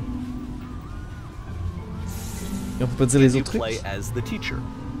 Et on peut pas dire les autres trucs. You play as the teacher,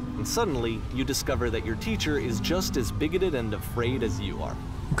 and suddenly you discover that your teacher is just as bigoted and afraid as you are.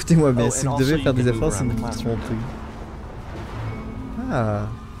 Écoutez-moi bien, si vous devez faire des efforts, c'est vous qui trompez. Ah.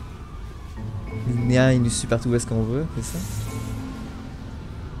 Linéaire, il nous suit partout où est-ce qu'on veut, c'est ça?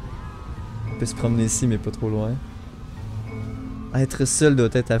 On peut se promener ici, mais pas trop loin. Être seul doit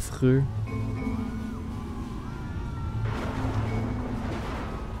être affreux.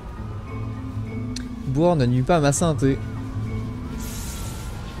 Boire ne nuit pas à ma santé.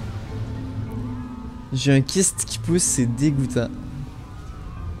 J'ai un kyste qui pousse, c'est dégoûtant.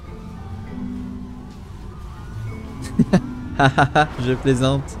 Hahaha, je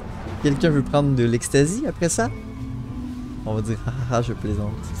plaisante. Quelqu'un veut prendre de l'ecstasy après ça? On va dire hahaha, je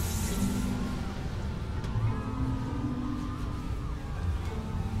plaisante.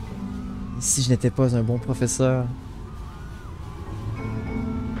 Et si je n'étais pas un bon professeur?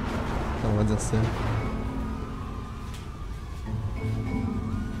 On va dire ça.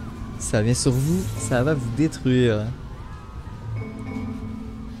 Ça vient sur vous, ça va vous détruire.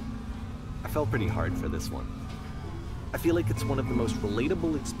 I felt pretty hard for this one. I feel like it's one of the most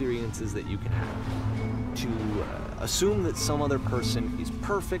relatable experiences that you can have. To assume that some other person is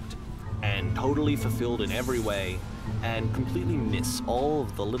perfect and totally fulfilled in every way, and completely miss all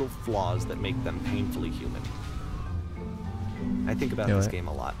of the little flaws that make them painfully human. I think about this game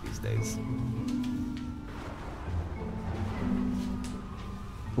a lot these days.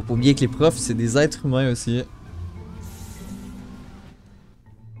 Faut pas oublier que les profs, c'est des êtres humains aussi.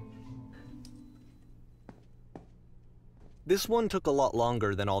 This one took a lot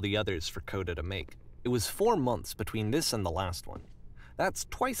longer than all the others for Coda to make. It was 4 months between this and the last one. That's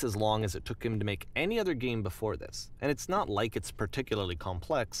twice as long as it took him to make any other game before this, and it's not like it's particularly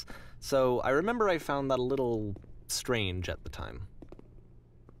complex, so I remember I found that a little strange at the time.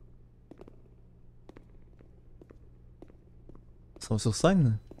 Ils sont sur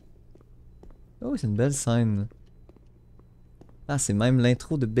scène? Oh, c'est une belle scène. Ah, c'est même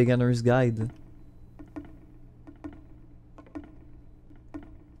l'intro de Beginner's Guide.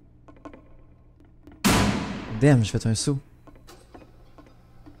 Damn, j'ai fait un saut.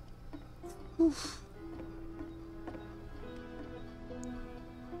 Ouf.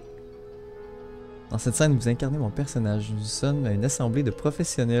 Dans cette scène, vous incarnez mon personnage. Nous sommes à une assemblée de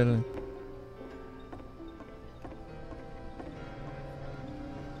professionnels.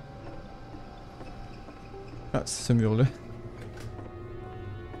 Ah, c'est ce mur-là.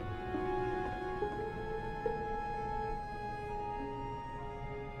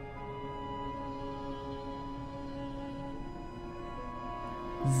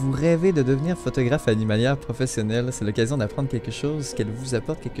 Vous rêvez de devenir photographe animalière professionnelle. C'est l'occasion d'apprendre quelque chose, qu'elle vous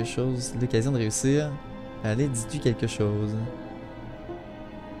apporte quelque chose, l'occasion de réussir. Allez, dites-lui quelque chose.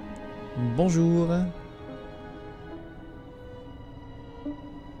 Bonjour.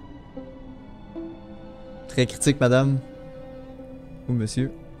 Très critique, madame. Ou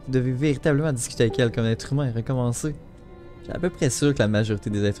monsieur. Vous devez véritablement discuter avec elle comme un être humain et recommencer. J'ai à peu près sûr que la majorité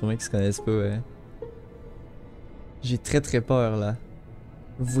des êtres humains qui se connaissent pas, J'ai très peur, là.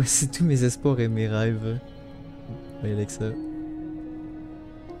 Voici tous mes espoirs et mes rêves. Mais avec ça.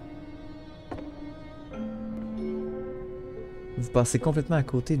 Vous passez complètement à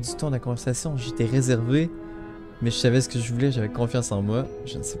côté du ton de la conversation. J'étais réservé, mais je savais ce que je voulais, j'avais confiance en moi.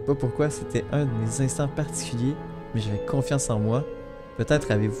 Je ne sais pas pourquoi, c'était un de mes instants particuliers, mais j'avais confiance en moi.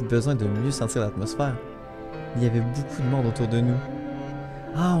 Peut-être avez-vous besoin de mieux sentir l'atmosphère. Il y avait beaucoup de monde autour de nous.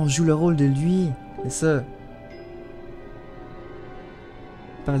 Ah, on joue le rôle de lui. C'est ça.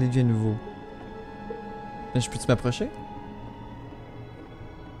 Parlez-lui à nouveau. Je peux-tu m'approcher?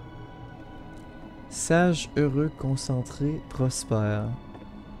 Sage, heureux, concentré, prospère.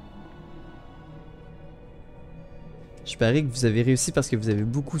 Je parie que vous avez réussi parce que vous avez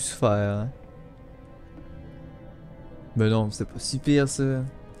beaucoup souffert. Mais non, c'est pas si pire ça.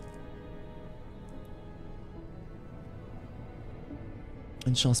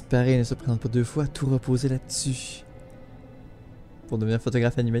 Une chance pareille ne se présente pas deux fois, tout reposer là-dessus. Pour devenir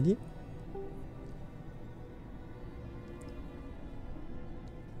photographe animalier?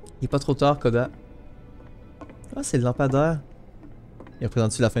 Il est pas trop tard, Coda. Ah, c'est le lampadaire. Il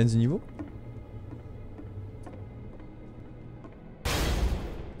représente-tu la fin du niveau?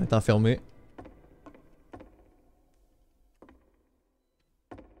 Il est enfermé.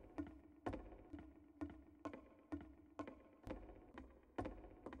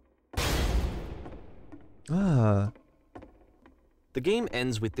 Ah. The game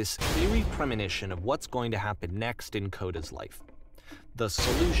ends with this eerie premonition of what's going to happen next in Coda's life. The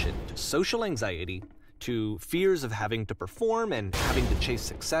solution to social anxiety, to fears of having to perform and having to chase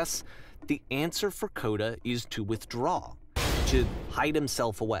success, the answer for Coda is to withdraw, to hide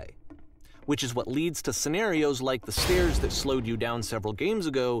himself away. Which is what leads to scenarios like the stairs that slowed you down several games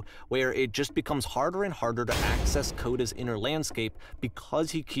ago, where it just becomes harder and harder to access Coda's inner landscape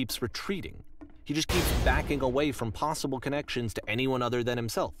because he keeps retreating. He just keeps backing away from possible connections to anyone other than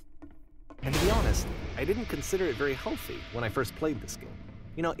himself. And to be honest, I didn't consider it very healthy when I first played this game.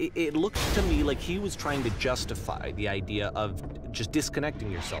 You know, it looked to me like he was trying to justify the idea of just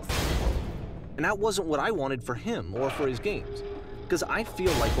disconnecting yourself from the world. And that wasn't what I wanted for him or for his games. Because I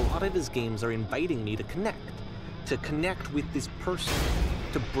feel like a lot of his games are inviting me to connect with this person,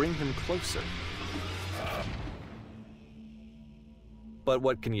 to bring him closer. But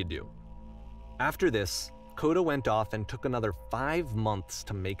what can you do? After this, Coda went off and took another 5 months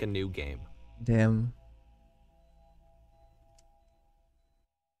to make a new game. Damn.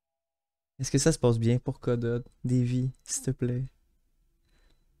 Est-ce que ça se passe bien pour Coda? Davy, s'il te plaît.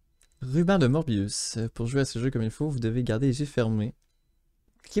 Ruban de Morbius. Pour jouer à ce jeu comme il faut, vous devez garder les yeux fermés.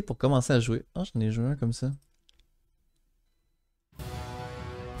 Cliquez pour commencer à jouer. Ah, j'en ai joué un comme ça.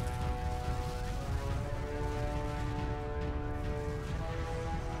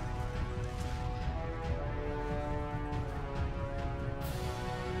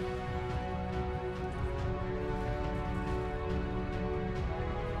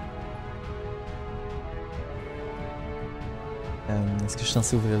 Est-ce que je suis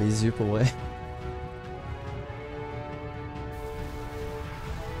censé ouvrir les yeux pour vrai?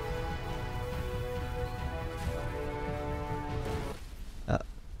 Ah,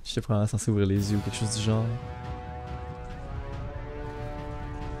 je suis probablement censé ouvrir les yeux ou quelque chose du genre.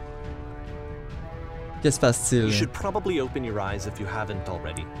 Qu'est-ce qui se passe-t-il? You should probably open your eyes if you haven't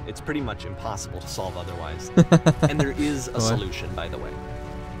already. It's pretty much impossible to solve otherwise. And there is a solution, by the way.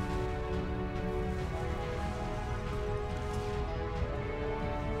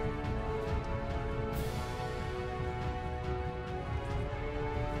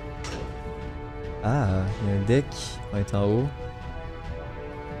 Ah, il y a un deck. On va être en haut.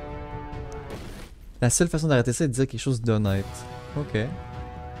 La seule façon d'arrêter ça, c'est de dire quelque chose d'honnête. Ok.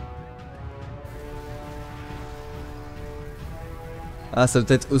 Ah, ça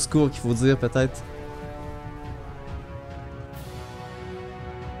doit être au secours qu'il faut dire, peut-être.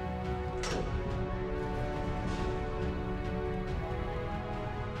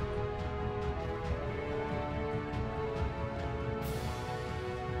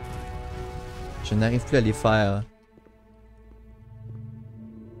 Je n'arrive plus à les faire.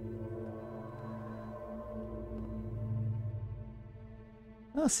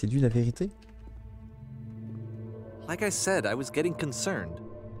 Ah, c'est lui la vérité. Like I said, I was getting concerned.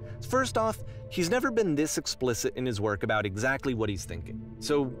 First off, he's never been this explicit in his work about exactly what he's thinking.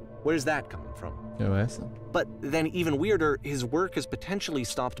 So where's that coming from? Ouais, ça. But then even weirder, his work has potentially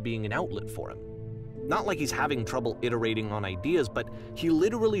stopped being an outlet for him. Not like he's having trouble iterating on ideas, but he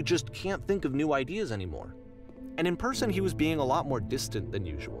literally just can't think of new ideas anymore. And in person, he was being a lot more distant than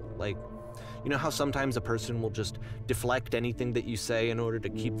usual. Like, you know how sometimes a person will just deflect anything that you say in order to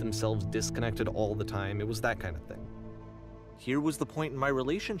keep themselves disconnected all the time? It was that kind of thing. Here was the point in my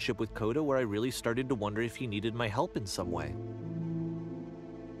relationship with Coda where I really started to wonder if he needed my help in some way.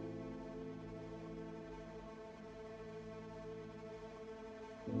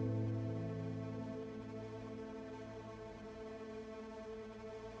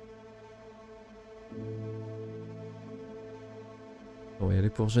 On va y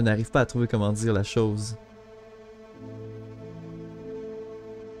aller pour je n'arrive pas à trouver comment dire la chose.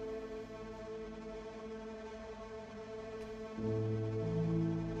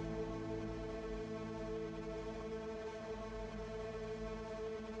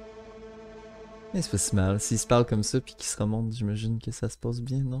 Mais c'est pas si mal. S'il se parle comme ça puis qu'il se remonte, j'imagine que ça se passe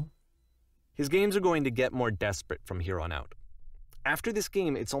bien, non? His games are going to get more desperate from here on out. After this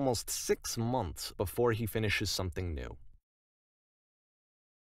game, it's almost 6 months before he finishes something new.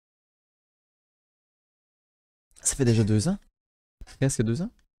 Ça fait déjà 2 ans? Presque 2 ans?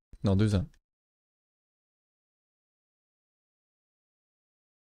 Non, 2 ans.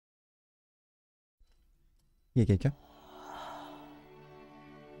 Il y a quelqu'un?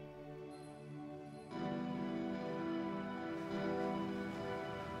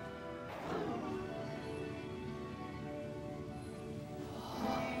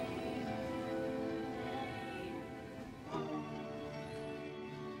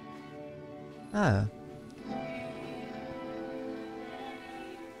 Ah!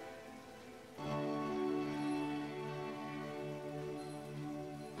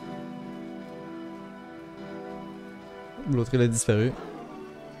 L'autre il a disparu.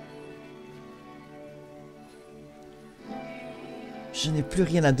 Je n'ai plus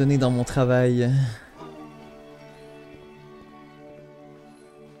rien à donner dans mon travail.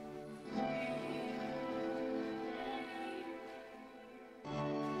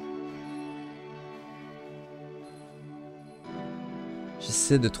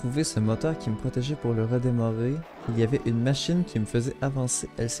 J'essaie de trouver ce moteur qui me protégeait pour le redémarrer. Il y avait une machine qui me faisait avancer.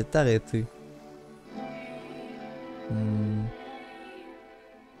 Elle s'est arrêtée.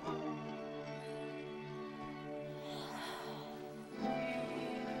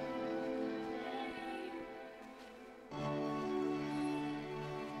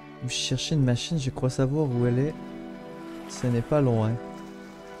 Vous cherchez une machine, je crois savoir où elle est. Ce n'est pas loin.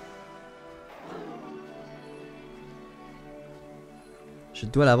 Je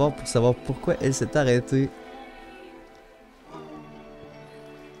dois la voir pour savoir pourquoi elle s'est arrêtée.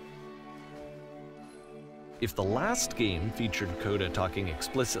 If the last game featured Coda talking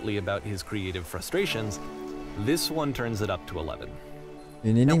explicitly about his creative frustrations, this one turns it up to 11.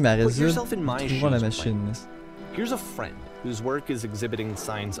 Une énigme à résoudre, yourself in my trouvons la shoes, machine. Here's a friend whose work is exhibiting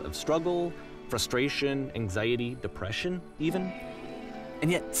signs of struggle, frustration, anxiety, depression, even.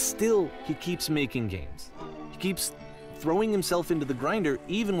 And yet still he keeps making games. He keeps throwing himself into the grinder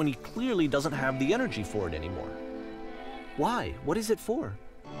even when he clearly doesn't have the energy for it anymore. Why? What is it for?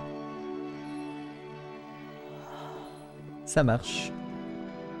 Ça marche.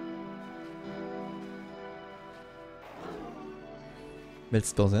 Belle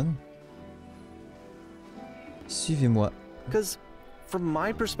petite porzaine. Suivez-moi. Because from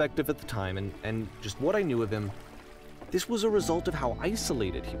my perspective at the time and just what I knew of him, this was a result of how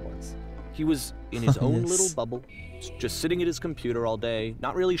isolated he was. He was in his own little bubble, just sitting at his computer all day,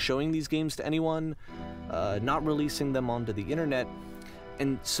 not really showing these games to anyone, not releasing them onto the internet,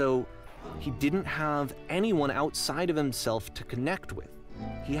 and so he didn't have anyone outside of himself to connect with.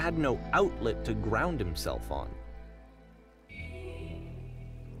 He had no outlet to ground himself on.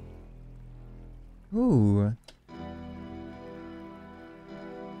 Ouh.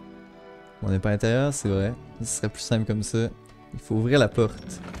 On n'est pas à l'intérieur, c'est vrai. Ce serait plus simple comme ça. Il faut ouvrir la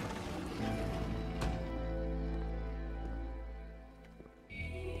porte.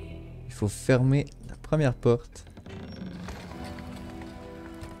 Il faut fermer la première porte.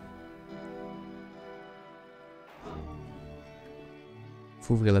 Il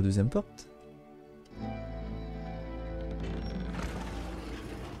faut ouvrir la deuxième porte.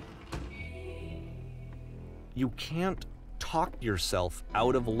 You can't talk yourself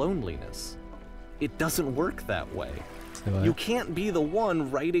out of loneliness. It doesn't work that way. You can't be the one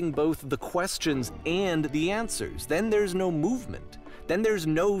writing both the questions and the answers. Then there's no movement. Then there's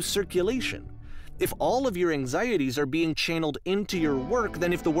no circulation. If all of your anxieties are being channeled into your work,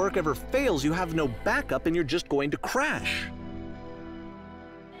 then if the work ever fails, you have no backup and you're just going to crash.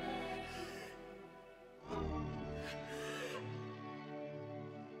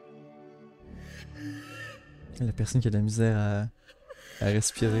 La personne qui a de la misère à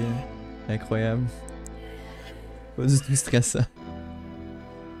respirer, incroyable. Pas du tout stressant.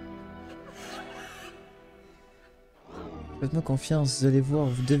 Faites-moi confiance, vous allez voir,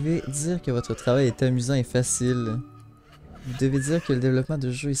 vous devez dire que votre travail est amusant et facile. Vous devez dire que le développement de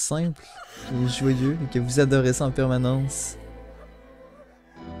jeux est simple et joyeux et que vous adorez ça en permanence.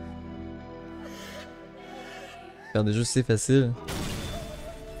 Faire des jeux c'est facile.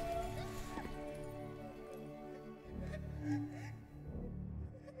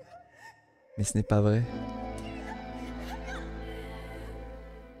 Mais ce n'est pas vrai.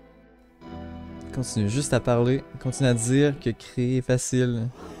 Continue juste à parler, continue à dire que créer est facile.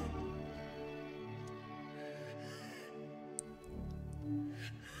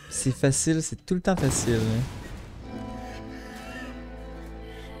 C'est facile, c'est tout le temps facile.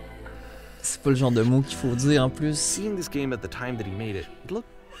 C'est pas le genre de mot qu'il faut dire en plus. Seeing this game at the time that he made it, it looked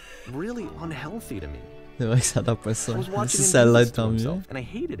really unhealthy to me. C'est vrai que ça donne pas ça. I was Mais watching si him ça do l'aide, this to tant mieux. himself, and I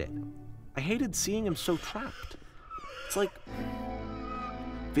hated it. I hated seeing him so trapped. It's like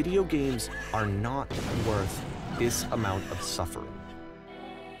video games are not worth this amount of suffering.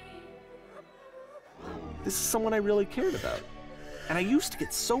 This is someone I really cared about. And I used to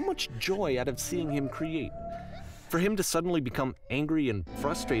get so much joy out of seeing him create. For him to suddenly become angry and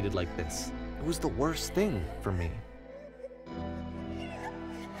frustrated like this, it was the worst thing for me.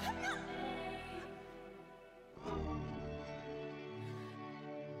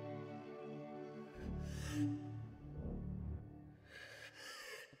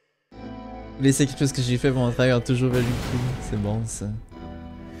 Mais c'est quelque chose que j'ai fait pour mon travail a toujours valu le coup. C'est bon ça.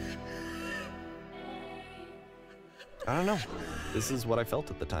 I don't know. This is what I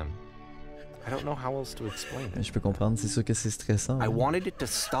felt at the time. I don't know how else to explain it. Je peux comprendre, c'est sûr que c'est stressant. I Hein. wanted it to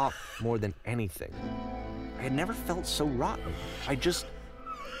stop more than anything. I had never felt so rotten.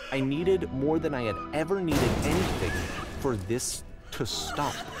 I needed more than I had ever needed anything for this to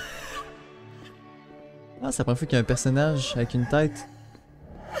stop. Ah, c'est la première fois qu'il y a un personnage avec une tête.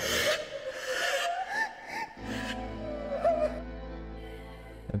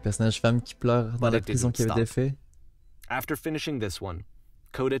 Un personnage femme qui pleure dans But la it prison didn't qui avait stop. été faite. After finishing this one,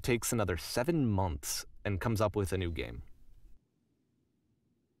 Coda takes another 7 months and comes up with a new game.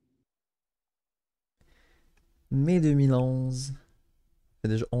 Mai 2011. Ça fait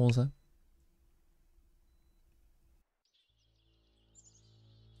déjà 11 ans.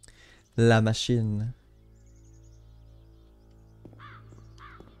 La machine.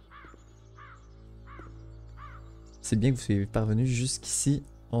 C'est bien que vous soyez parvenu jusqu'ici.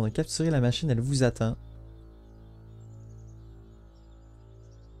 On a capturé la machine, elle vous attend.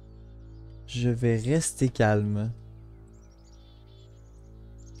 Je vais rester calme.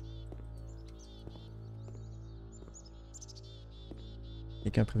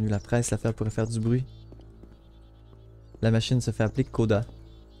 Quelqu'un a prévenu la presse, l'affaire pourrait faire du bruit. La machine se fait appeler Coda.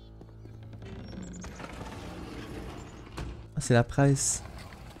 Ah, c'est la presse.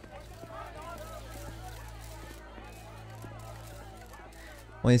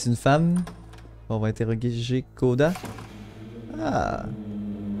 On est une femme. On va interroger Coda. Ah.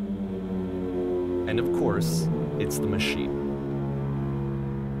 And of course, it's the machine.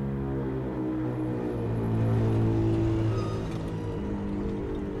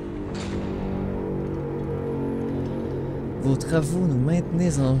 Vos travaux nous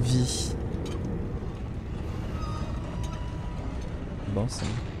maintenez en vie. Bon, ça.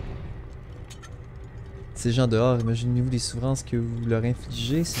 Ces gens dehors, imaginez-vous les souffrances que vous leur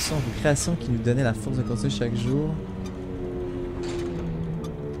infligez. Ce sont vos créations qui nous donnaient la force de continuer chaque jour.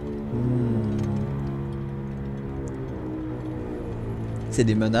 C'est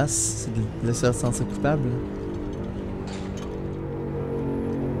des menaces, c'est de le faire sentir coupable.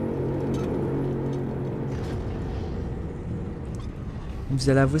 Vous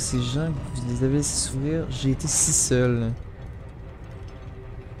allez avouer ces gens, vous les avez laissés souffrir. J'ai été si seul.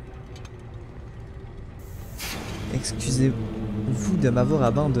 Excusez-vous de m'avoir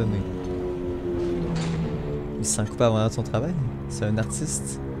abandonné. Il se sent coupable de son travail. C'est un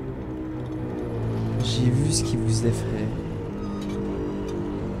artiste. J'ai vu ce qui vous effraie.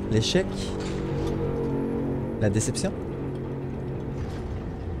 L'échec? La déception?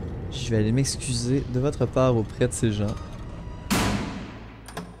 Je vais aller m'excuser de votre part auprès de ces gens.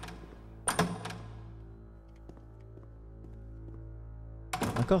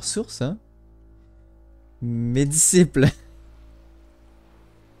 Encore source, hein? Mes disciples.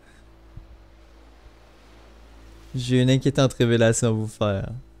 J'ai une inquiétante révélation à vous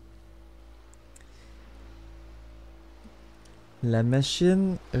faire. La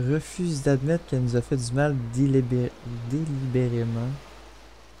machine refuse d'admettre qu'elle nous a fait du mal délibérément.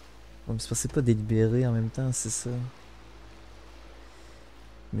 Bon, c'est pas délibéré en même temps, c'est ça.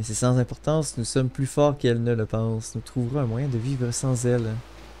 Mais c'est sans importance, nous sommes plus forts qu'elle ne le pense. Nous trouverons un moyen de vivre sans elle.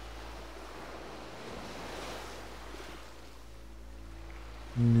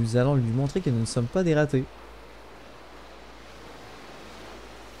 Nous allons lui montrer que nous ne sommes pas des ratés.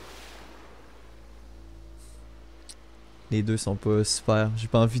 Les deux sont pas super. J'ai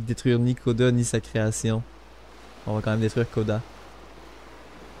pas envie de détruire ni Coda ni sa création. On va quand même détruire Coda.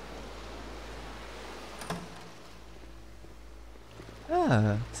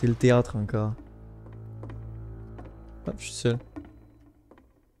 Ah, c'est le théâtre encore. Hop, je suis seul.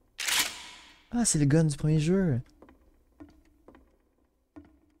 Ah, c'est le gun du premier jeu.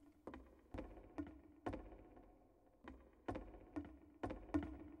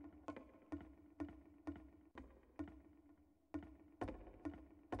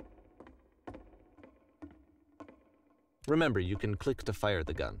 Remember, you can click to fire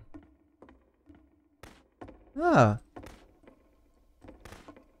the gun. Ah.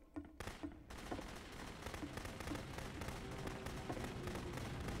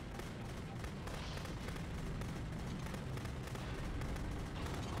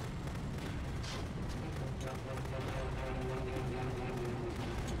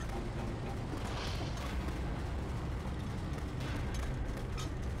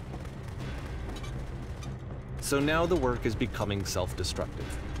 So now the work is becoming self-destructive.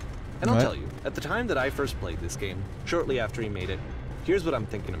 And I'll tell you, at the time that I first played this game, shortly after he made it, here's what I'm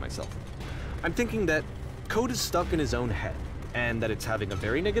thinking to myself. I'm thinking that code is stuck in his own head, and that it's having a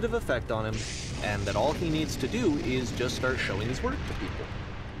very negative effect on him, and that all he needs to do is just start showing his work to people,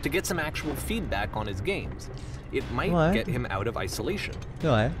 to get some actual feedback on his games. It might get him out of isolation.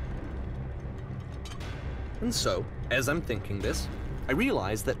 Ouais. And so, as I'm thinking this, I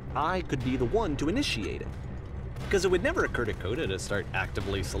realize that I could be the one to initiate it. Because it would never occur to Coda to start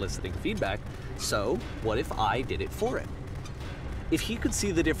actively soliciting feedback, so what if I did it for him? If he could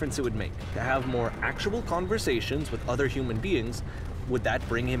see the difference it would make to have more actual conversations with other human beings, would that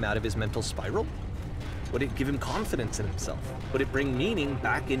bring him out of his mental spiral? Would it give him confidence in himself? Would it bring meaning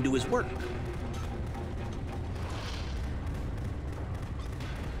back into his work?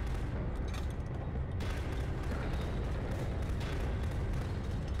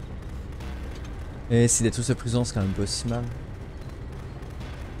 Et si d'être sous prison, c'est quand même pas si mal.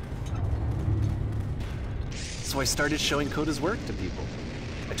 So I started showing Coda's work to people.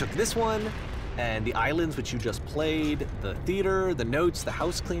 I took this one, and the islands which you just played, the theater, the notes, the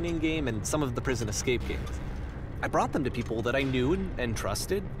house cleaning game, and some of the prison escape games. I brought them to people that I knew and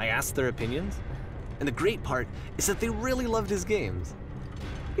trusted. I asked their opinions. And the great part is that they really loved his games.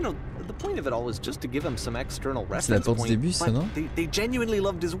 You know, the point of it all was just to give him some external reference point, début, ça, non? but they genuinely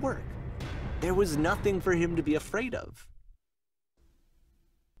loved his work. There was nothing for him to be afraid of.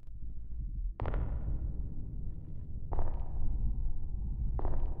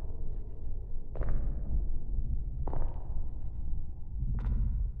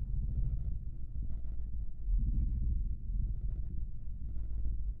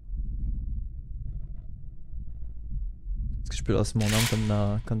 Est-ce que je peux lancer mon arme comme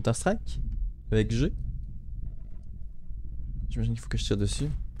dans Counter-Strike? Avec G? J'imagine qu'il faut que je tire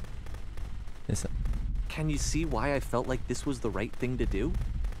dessus. C'est ça. Can you see why I felt like this was the right thing to do?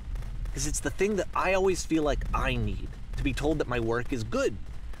 Because it's the thing that I always feel like I need, to be told that my work is good,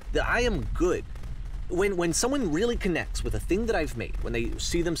 that I am good. When someone really connects with a thing that I've made, when they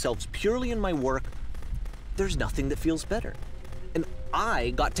see themselves purely in my work, there's nothing that feels better. And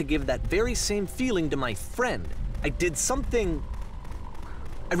I got to give that very same feeling to my friend. I did something,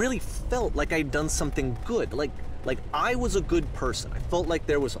 I really felt like I'd done something good, like I was a good person. I felt like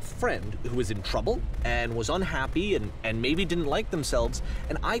there was a friend who was in trouble and was unhappy and maybe didn't like themselves,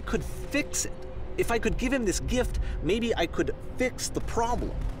 and I could fix it. If I could give him this gift, maybe I could fix the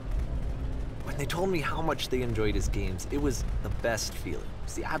problem. When they told me how much they enjoyed his games, it was the best feeling. It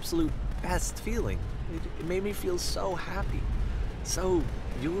was the absolute best feeling. It made me feel so happy. So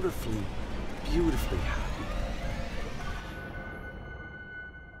beautifully, beautifully happy.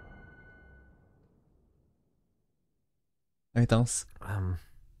 Intense.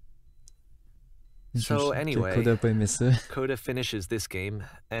 So anyway, Coda a pas aimé ça. Coda finishes this game,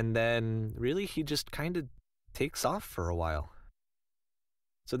 and then really he just kind of takes off for a while.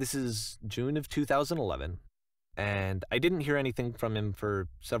 So this is June of 2011, and I didn't hear anything from him for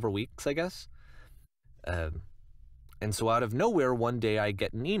several weeks, I guess. And so out of nowhere, one day I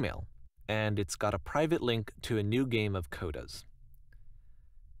get an email, and it's got a private link to a new game of Coda's.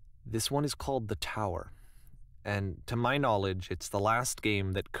 This one is called The Tower, and to my knowledge, it's the last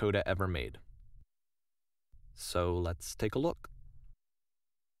game that Coda ever made. So let's take a look.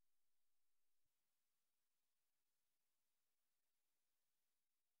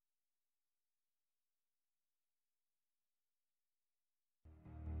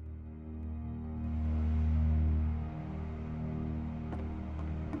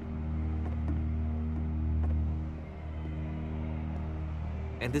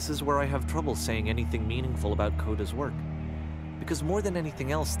 And this is where I have trouble saying anything meaningful about Coda's work. Because more than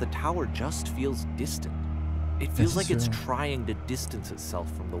anything else, the tower just feels distant. It feels like it's trying to distance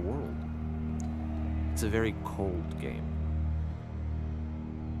itself from the world. It's a very cold game.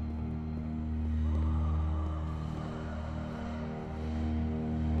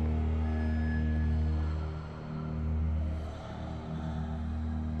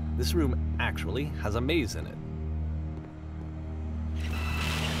 This room actually has a maze in it.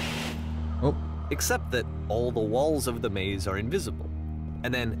 Oh. Except that all the walls of the maze are invisible.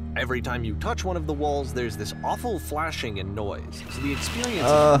 And then every time you touch one of the walls, there's this awful flashing and noise. So the experience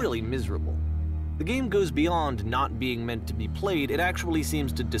is really miserable. The game goes beyond not being meant to be played. It actually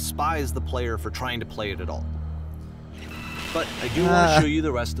seems to despise the player for trying to play it at all. But I do want to show you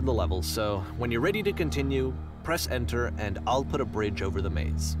the rest of the levels, so when you're ready to continue, press enter and I'll put a bridge over the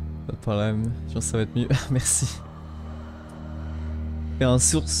maze. Pas de problème, je pense que ça va être mieux. Merci. Et en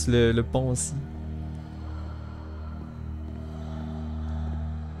source, le pont aussi.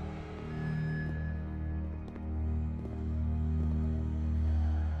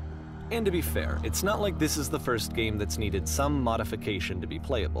 And to be fair, it's not like this is the first game that's needed some modification to be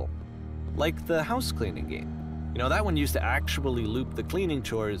playable. Like the house cleaning game. You know, that one used to actually loop the cleaning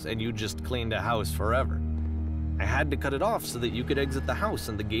chores and you just cleaned a house forever. I had to cut it off so that you could exit the house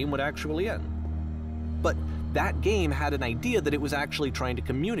and the game would actually end. But that game had an idea that it was actually trying to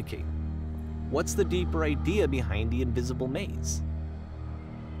communicate. What's the deeper idea behind the invisible maze?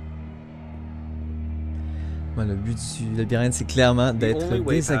 Ouais, le but du labyrinthe, c'est clairement d'être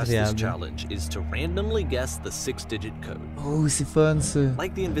désagréable. The challenge is to randomly guess the 6-digit code. Oh, c'est fun ça.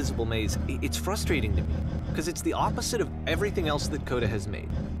 Like the invisible maze, it's frustrating to me because it's the opposite of everything else that Coda has made.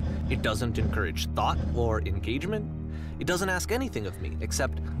 It doesn't encourage thought or engagement. It doesn't ask anything of me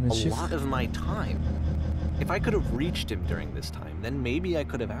except a lot of my time. If I could have reached him during this time, then maybe I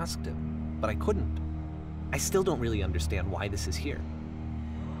could have asked him, but I couldn't. I still don't really understand why this is here.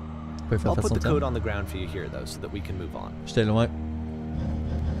 I'll put the code on the ground for you here, though, so that we can move on. J'étais loin.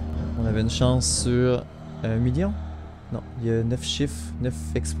 On avait une chance sur 1 million? Non, il y a 9 chiffres, 9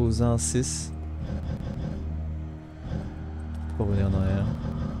 exposants, 6. Pas revenir en arrière.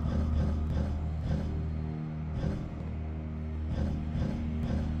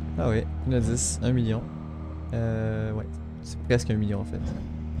 Ah oui, une à 10, 1 million. Ouais, c'est presque 1 million en fait.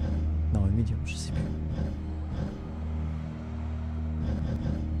 Non, 1 million, je sais plus.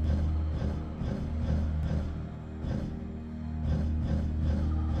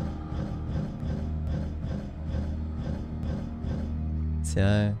 C'est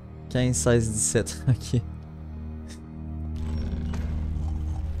un 15, 16, 17, ok.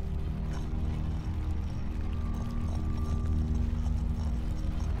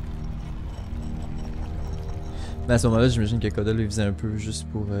 Mais à ce moment-là, j'imagine que Coda le faisait un peu juste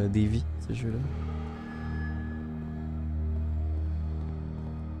pour des vies, ce jeu-là.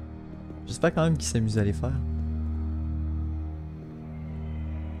 J'espère quand même qu'il s'amuse à les faire.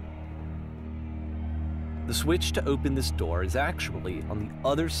 The switch to open this door is actually on the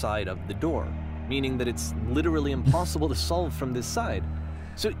other side of the door, meaning that it's literally impossible to solve from this side.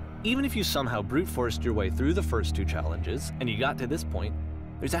 So even if you somehow brute forced your way through the first 2 challenges and you got to this point,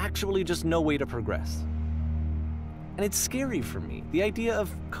 there's actually just no way to progress. And it's scary for me, the idea of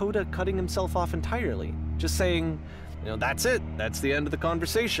Coda cutting himself off entirely, just saying, you know, that's it, that's the end of the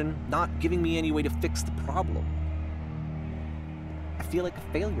conversation, not giving me any way to fix the problem. I feel like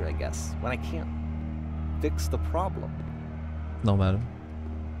a failure, I guess, when I can't fix the problem. Normal.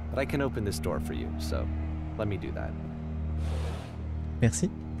 But I can open this door for you, so let me do that. Merci.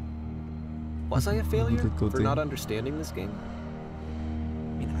 Was I a failure for not understanding this game?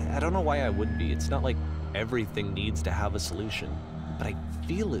 I mean, I don't know why I would be. It's not like everything needs to have a solution, but I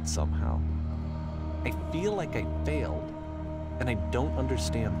feel it somehow. I feel like I failed, and I don't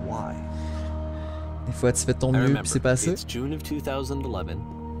understand why. Des fois, tu fais ton mieux, puis c'est pas assez. It's June of 2011.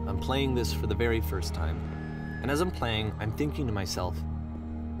 I'm playing this for the very first time, and as I'm playing, I'm thinking to myself,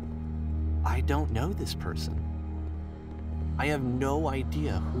 I don't know this person. I have no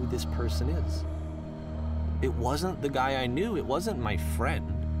idea who this person is. It wasn't the guy I knew, it wasn't my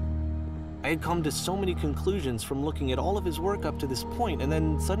friend. I had come to so many conclusions from looking at all of his work up to this point, and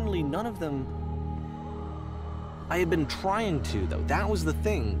then suddenly none of them... I had been trying to, though. That was the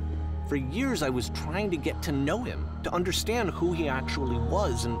thing. For years I was trying to get to know him, to understand who he actually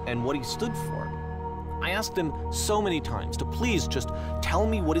was and what he stood for. I asked him so many times to please just tell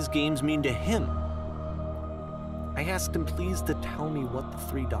me what his games mean to him. I asked him please to tell me what the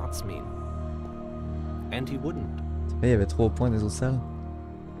 3 dots mean. And he wouldn't. Il y avait 3 points dans les autres salles.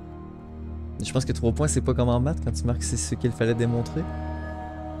 Je pense que 3 points, c'est pas comme en maths quand tu marques c'est ce qu'il fallait démontrer.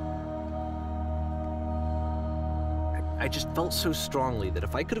 I just felt so strongly that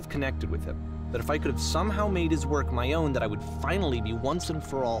if I could have connected with him, that if I could have somehow made his work my own, that I would finally be once and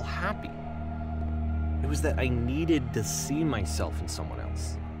for all happy. It was that I needed to see myself in someone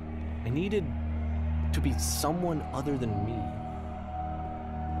else. I needed to be someone other than me.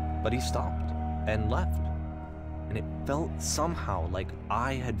 But he stopped and left, and it felt somehow like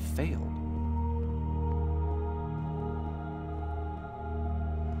I had failed.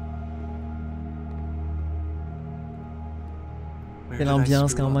 Quelle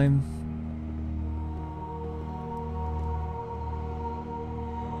ambiance quand même.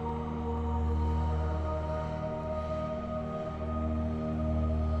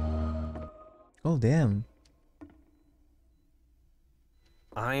 Oh damn.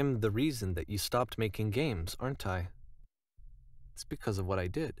 I'm the reason that you stopped making games, aren't I? It's because of what I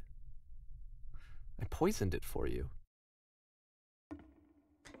did. I poisoned it for you.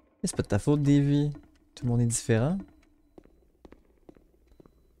 C'est pas de ta faute, Davy. Tout le monde est différent.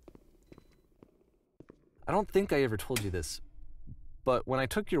 I don't think I ever told you this, but when I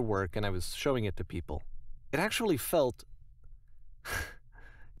took your work and I was showing it to people, it actually felt...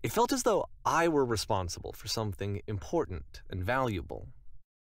 it felt as though I were responsible for something important and valuable.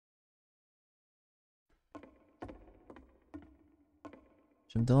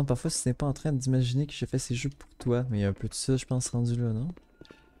 Je me demande parfois si tu n'es pas en train d'imaginer que je fais ces jeux pour toi, mais il y a un peu de ça, je pense, rendu là, non?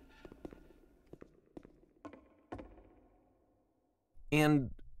 And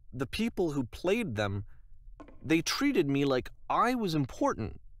the people who played them, they treated me like I was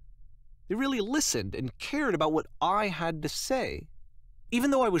important. They really listened and cared about what I had to say. Even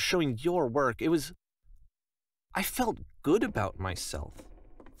though I was showing your work, it was... I felt good about myself.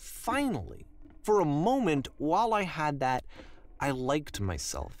 Finally. For a moment, while I had that, I liked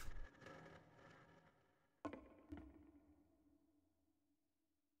myself.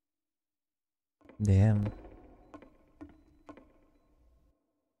 Damn.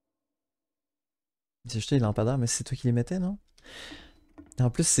 J'ai jeté les lampadaires, mais c'est toi qui les mettais, non?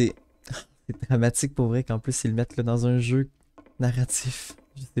 En plus, c'est dramatique pour vrai qu'en plus ils le mettent là, dans un jeu narratif.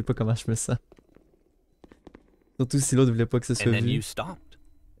 Je sais pas comment je me sens. Surtout si l'autre voulait pas que ce soit And then vu. you stopped,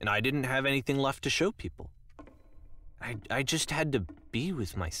 and I didn't have anything left to show people. I just had to be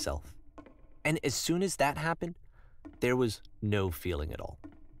with myself. And as soon as that happened, there was no feeling at all.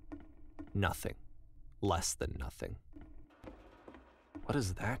 Nothing. Less than nothing. What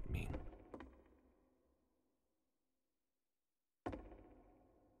does that mean?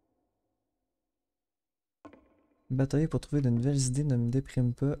 Batailler pour trouver de nouvelles idées ne me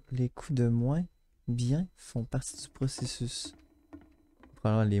déprime pas. Les coups de moins bien font partie du processus.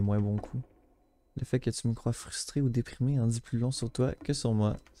 Probablement les moins bons coups. Le fait que tu me crois frustré ou déprimé en dit plus long sur toi que sur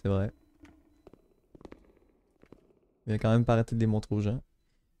moi, c'est vrai. Il va quand même pas arrêter de les montrer aux gens.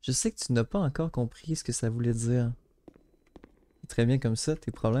 Je sais que tu n'as pas encore compris ce que ça voulait dire. Très bien comme ça,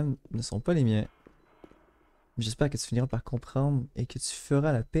 tes problèmes ne sont pas les miens. J'espère que tu finiras par comprendre et que tu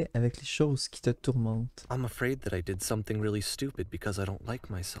feras la paix avec les choses qui te tourmentent. I'm afraid that I did something really stupid because I don't like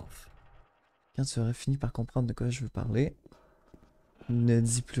myself. Quand tu auras fini par comprendre de quoi je veux parler, ne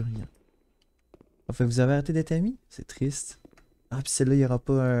dis plus rien. Enfin, vous avez arrêté d'être amis? C'est triste. Ah, puis celle-là, il n'y aura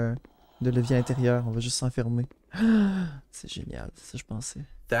pas de levier intérieur, on va juste s'enfermer. C'est génial, c'est ça que je pensais.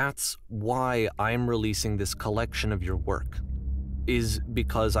 That's why I'm releasing this collection of your work. Is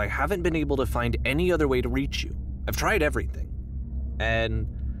because I haven't been able to find any other way to reach you. I've tried everything. And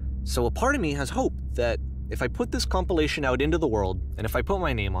so a part of me has hope that if I put this compilation out into the world, and if I put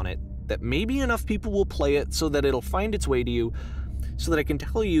my name on it, that maybe enough people will play it so that it'll find its way to you, so that I can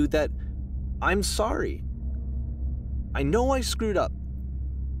tell you that I'm sorry. I know I screwed up.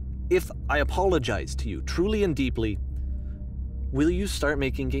 If I apologize to you truly and deeply, will you start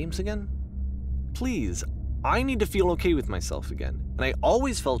making games again? Please, I need to feel okay with myself again. And I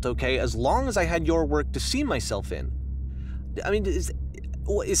always felt okay as long as I had your work to see myself in. I mean, is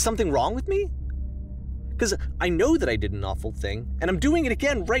something wrong with me? Because I know that I did an awful thing, and I'm doing it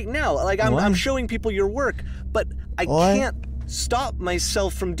again right now. Like, I'm showing people your work, but I can't stop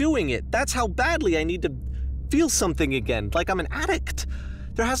myself from doing it. That's how badly I need to feel something again, like I'm an addict.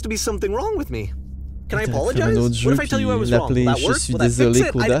 There has to be something wrong with me. Can I Un apologize? autre jeu, What if I tell you I was wrong? Will that je work? suis Will that fix désolé,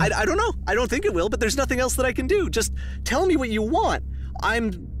 it? Coda. I don't know. I don't think it will, but there's nothing else that I can do. Just tell me what you want.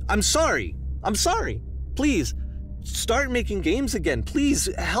 I'm sorry. I'm sorry. Please, start making games again. Please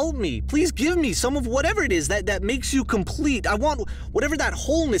help me. Please give me some of whatever it is that makes you complete. I want whatever that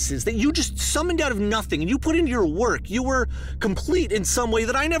wholeness is that you just summoned out of nothing and you put into your work. You were complete in some way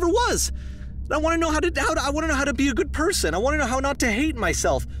that I never was. I want to know how to be a good person. I want to know how not to hate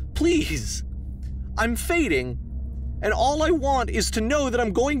myself. Please. I'm fading, and all I want is to know that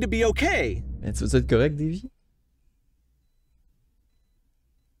I'm going to be okay. Mais tu veux être correct, Davy?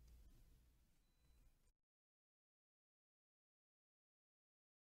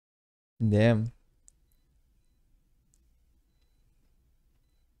 Damn.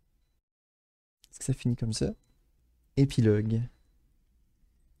 Est-ce que ça finit comme ça? Épilogue.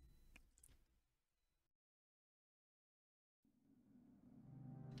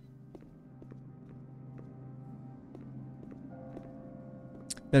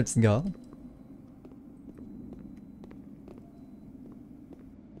 La petite gare.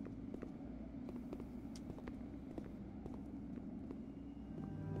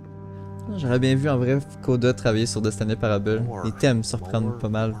 J'aurais bien vu en vrai Coda travailler sur de Stanley Parable. Les thèmes surprennent pas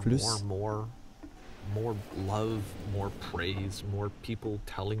mal plus. More love, more praise, more people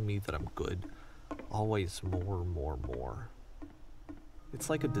telling me that I'm good. Always more. It's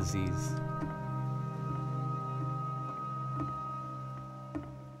like a disease.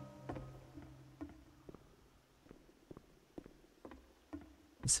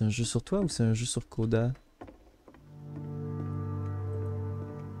 C'est un jeu sur toi ou c'est un jeu sur Coda?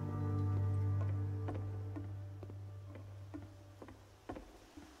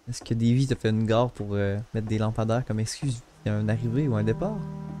 Est-ce que Davy t'a fait une gare pour mettre des lampadaires comme excuse? Il y a un arrivée ou un départ?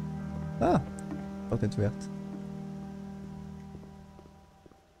 Ah! Porte est ouverte.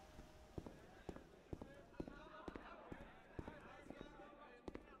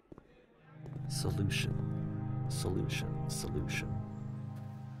 Solution.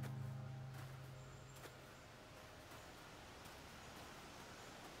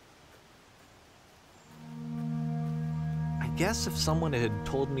 I guess if someone had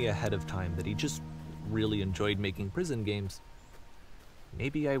told me ahead of time that he just really enjoyed making prison games,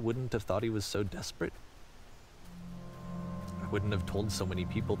 maybe I wouldn't have thought he was so desperate. I wouldn't have told so many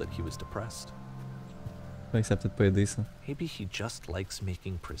people that he was depressed. Ouais, ça a peut-être pas aidé ça. Maybe he just likes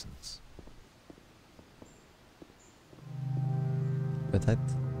making prisons.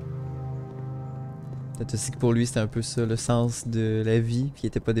 Peut-être. Peut-être aussi que pour lui c'était un peu ça le sens de la vie, puis il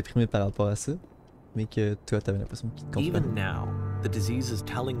était pas déprimé par rapport à ça, mais que toi t'avais l'impression qu'il te comprenait. Even now, the disease is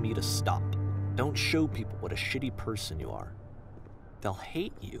telling me to stop. Don't show people what a shitty person you are. They'll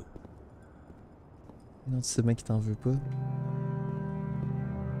hate you. Non, tu sais bien qu'il t'en veut pas.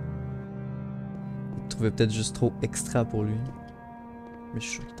 Il te trouvait peut-être juste trop extra pour lui. Mais je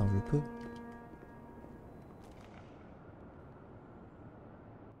suis sûr qu'il t'en veut pas.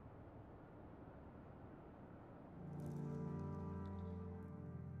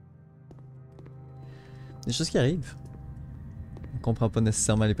 Des choses qui arrivent. On comprend pas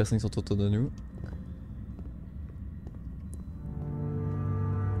nécessairement les personnes qui sont autour de nous.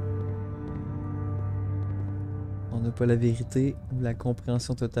 On n'a pas la vérité ou la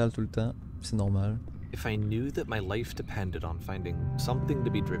compréhension totale tout le temps. C'est normal. If I knew that my life depended on finding something to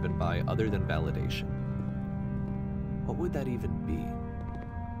be driven by other than validation, what would that even be?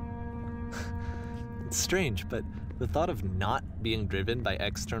 It's strange, but the thought of not being driven by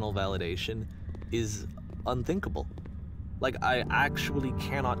external validation is unthinkable. Like, I actually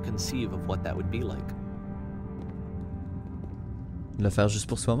cannot conceive of what that would be like. Le faire juste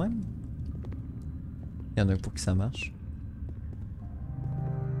pour soi-même? Il y en a pour qui ça marche.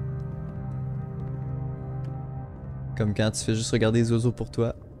 Comme quand tu fais juste regarder les oiseaux pour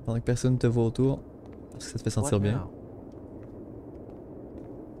toi, pendant que personne ne te voit autour, parce que ça te fait sentir bien. Now?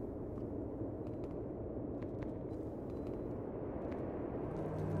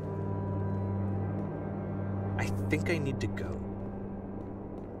 I think I need to go.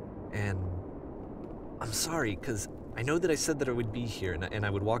 And I'm sorry, because I know that I said that I would be here and I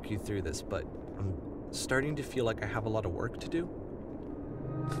would walk you through this, but I'm starting to feel like I have a lot of work to do.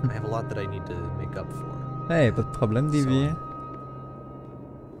 I have a lot that I need to make up for. Hey, pas de problème, Davy.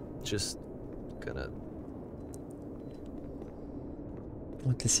 Just gonna... On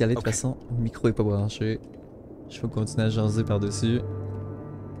va te laisser aller de toute façon. Le micro est pas branché. Je vais continuer à jaser par-dessus.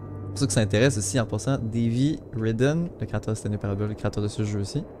 C'est pour ça que ça intéresse aussi en passant. Davy Redden, le créateur de Stanley Parable, le créateur de ce jeu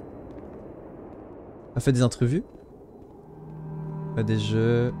aussi, a fait des entrevues. A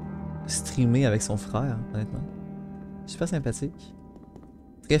déjà streamé avec son frère, honnêtement. Super sympathique.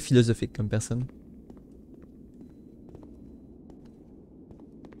 très philosophique comme personne.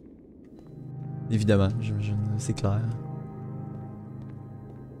 Évidemment, c'est clair.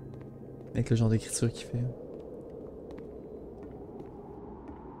 Avec le genre d'écriture qu'il fait.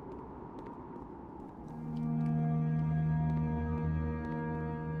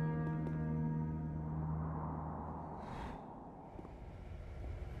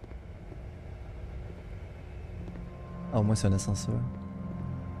 Ah, au moins c'est un ascenseur.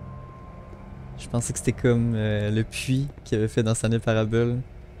 Je pensais que c'était comme le puits qu'il avait fait dans Stanley Parable.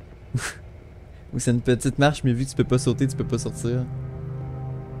 Où c'est une petite marche, mais vu que tu peux pas sauter, tu peux pas sortir.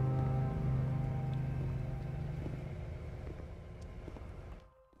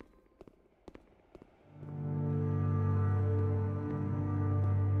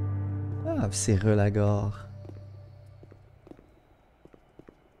 Ah, c'est la gare.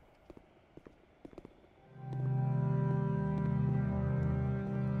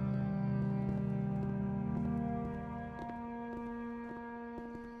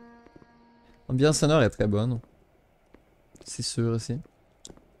 L'ambiance sonore est très bonne. C'est sûr aussi.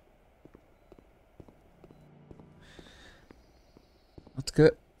 En tout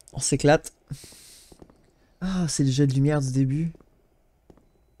cas, on s'éclate. Ah, c'est le jet de lumière du début.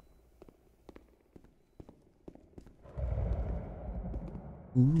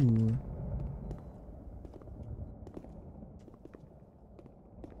 Ouh.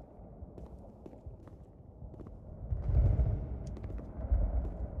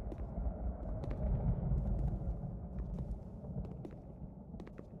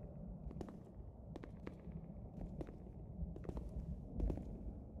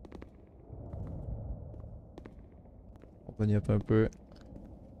 On va y up un peu.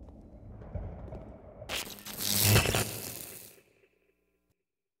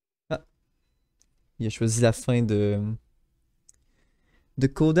 Ah. Il a choisi la fin de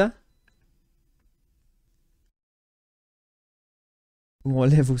Coda. Où on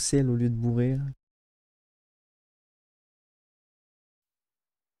lève au ciel au lieu de mourir.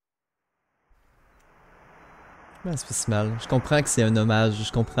 Ouais, c'est pas si mal. Je comprends que c'est un hommage,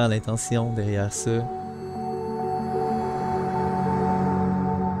 je comprends l'intention derrière ça.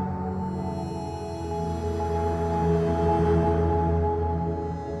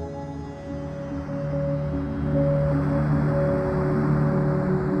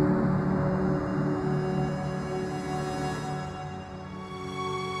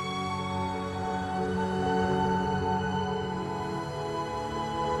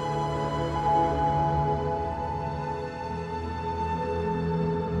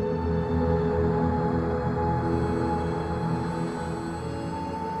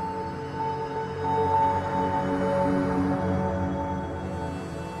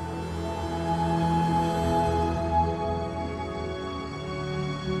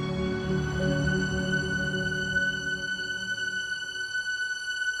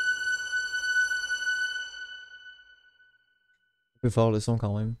 Un peu fort le son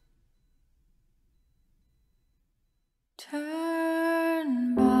quand même.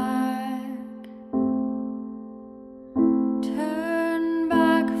 Turn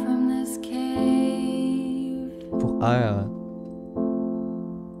back from this cave. Pour R.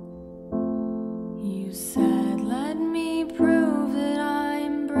 You said, let me prove that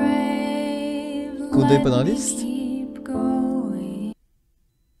I'm brave. Coda est pas dans la liste? Keep going.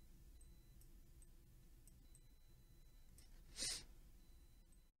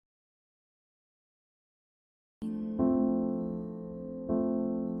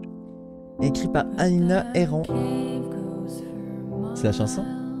 Écrit par Alina Héron. C'est la chanson?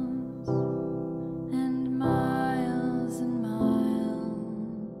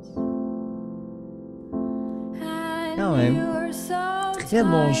 Quand même. Très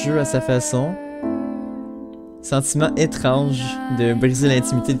bon jeu à sa façon. Sentiment étrange de briser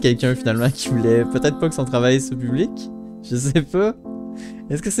l'intimité de quelqu'un finalement qui voulait peut-être pas que son travail soit public. Je sais pas.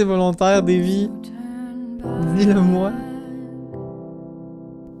 Est-ce que c'est volontaire, Davy? Dis-le-moi.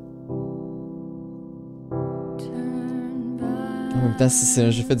 En même temps, si c'est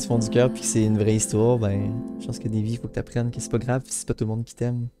un jeu fait du fond du cœur puis que c'est une vraie histoire, ben, je pense que Davy, il faut que t'apprennes que c'est pas grave si c'est pas tout le monde qui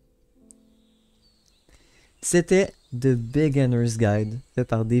t'aime. C'était The Beginner's Guide, fait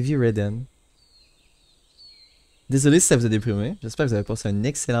par Davy Redden. Désolé si ça vous a déprimé, j'espère que vous avez passé un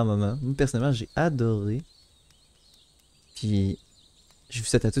excellent moment. Moi, personnellement, j'ai adoré. Puis, je vous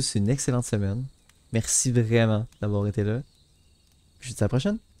souhaite à tous une excellente semaine. Merci vraiment d'avoir été là. Je vous dis à la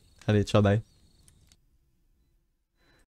prochaine. Allez, ciao, bye.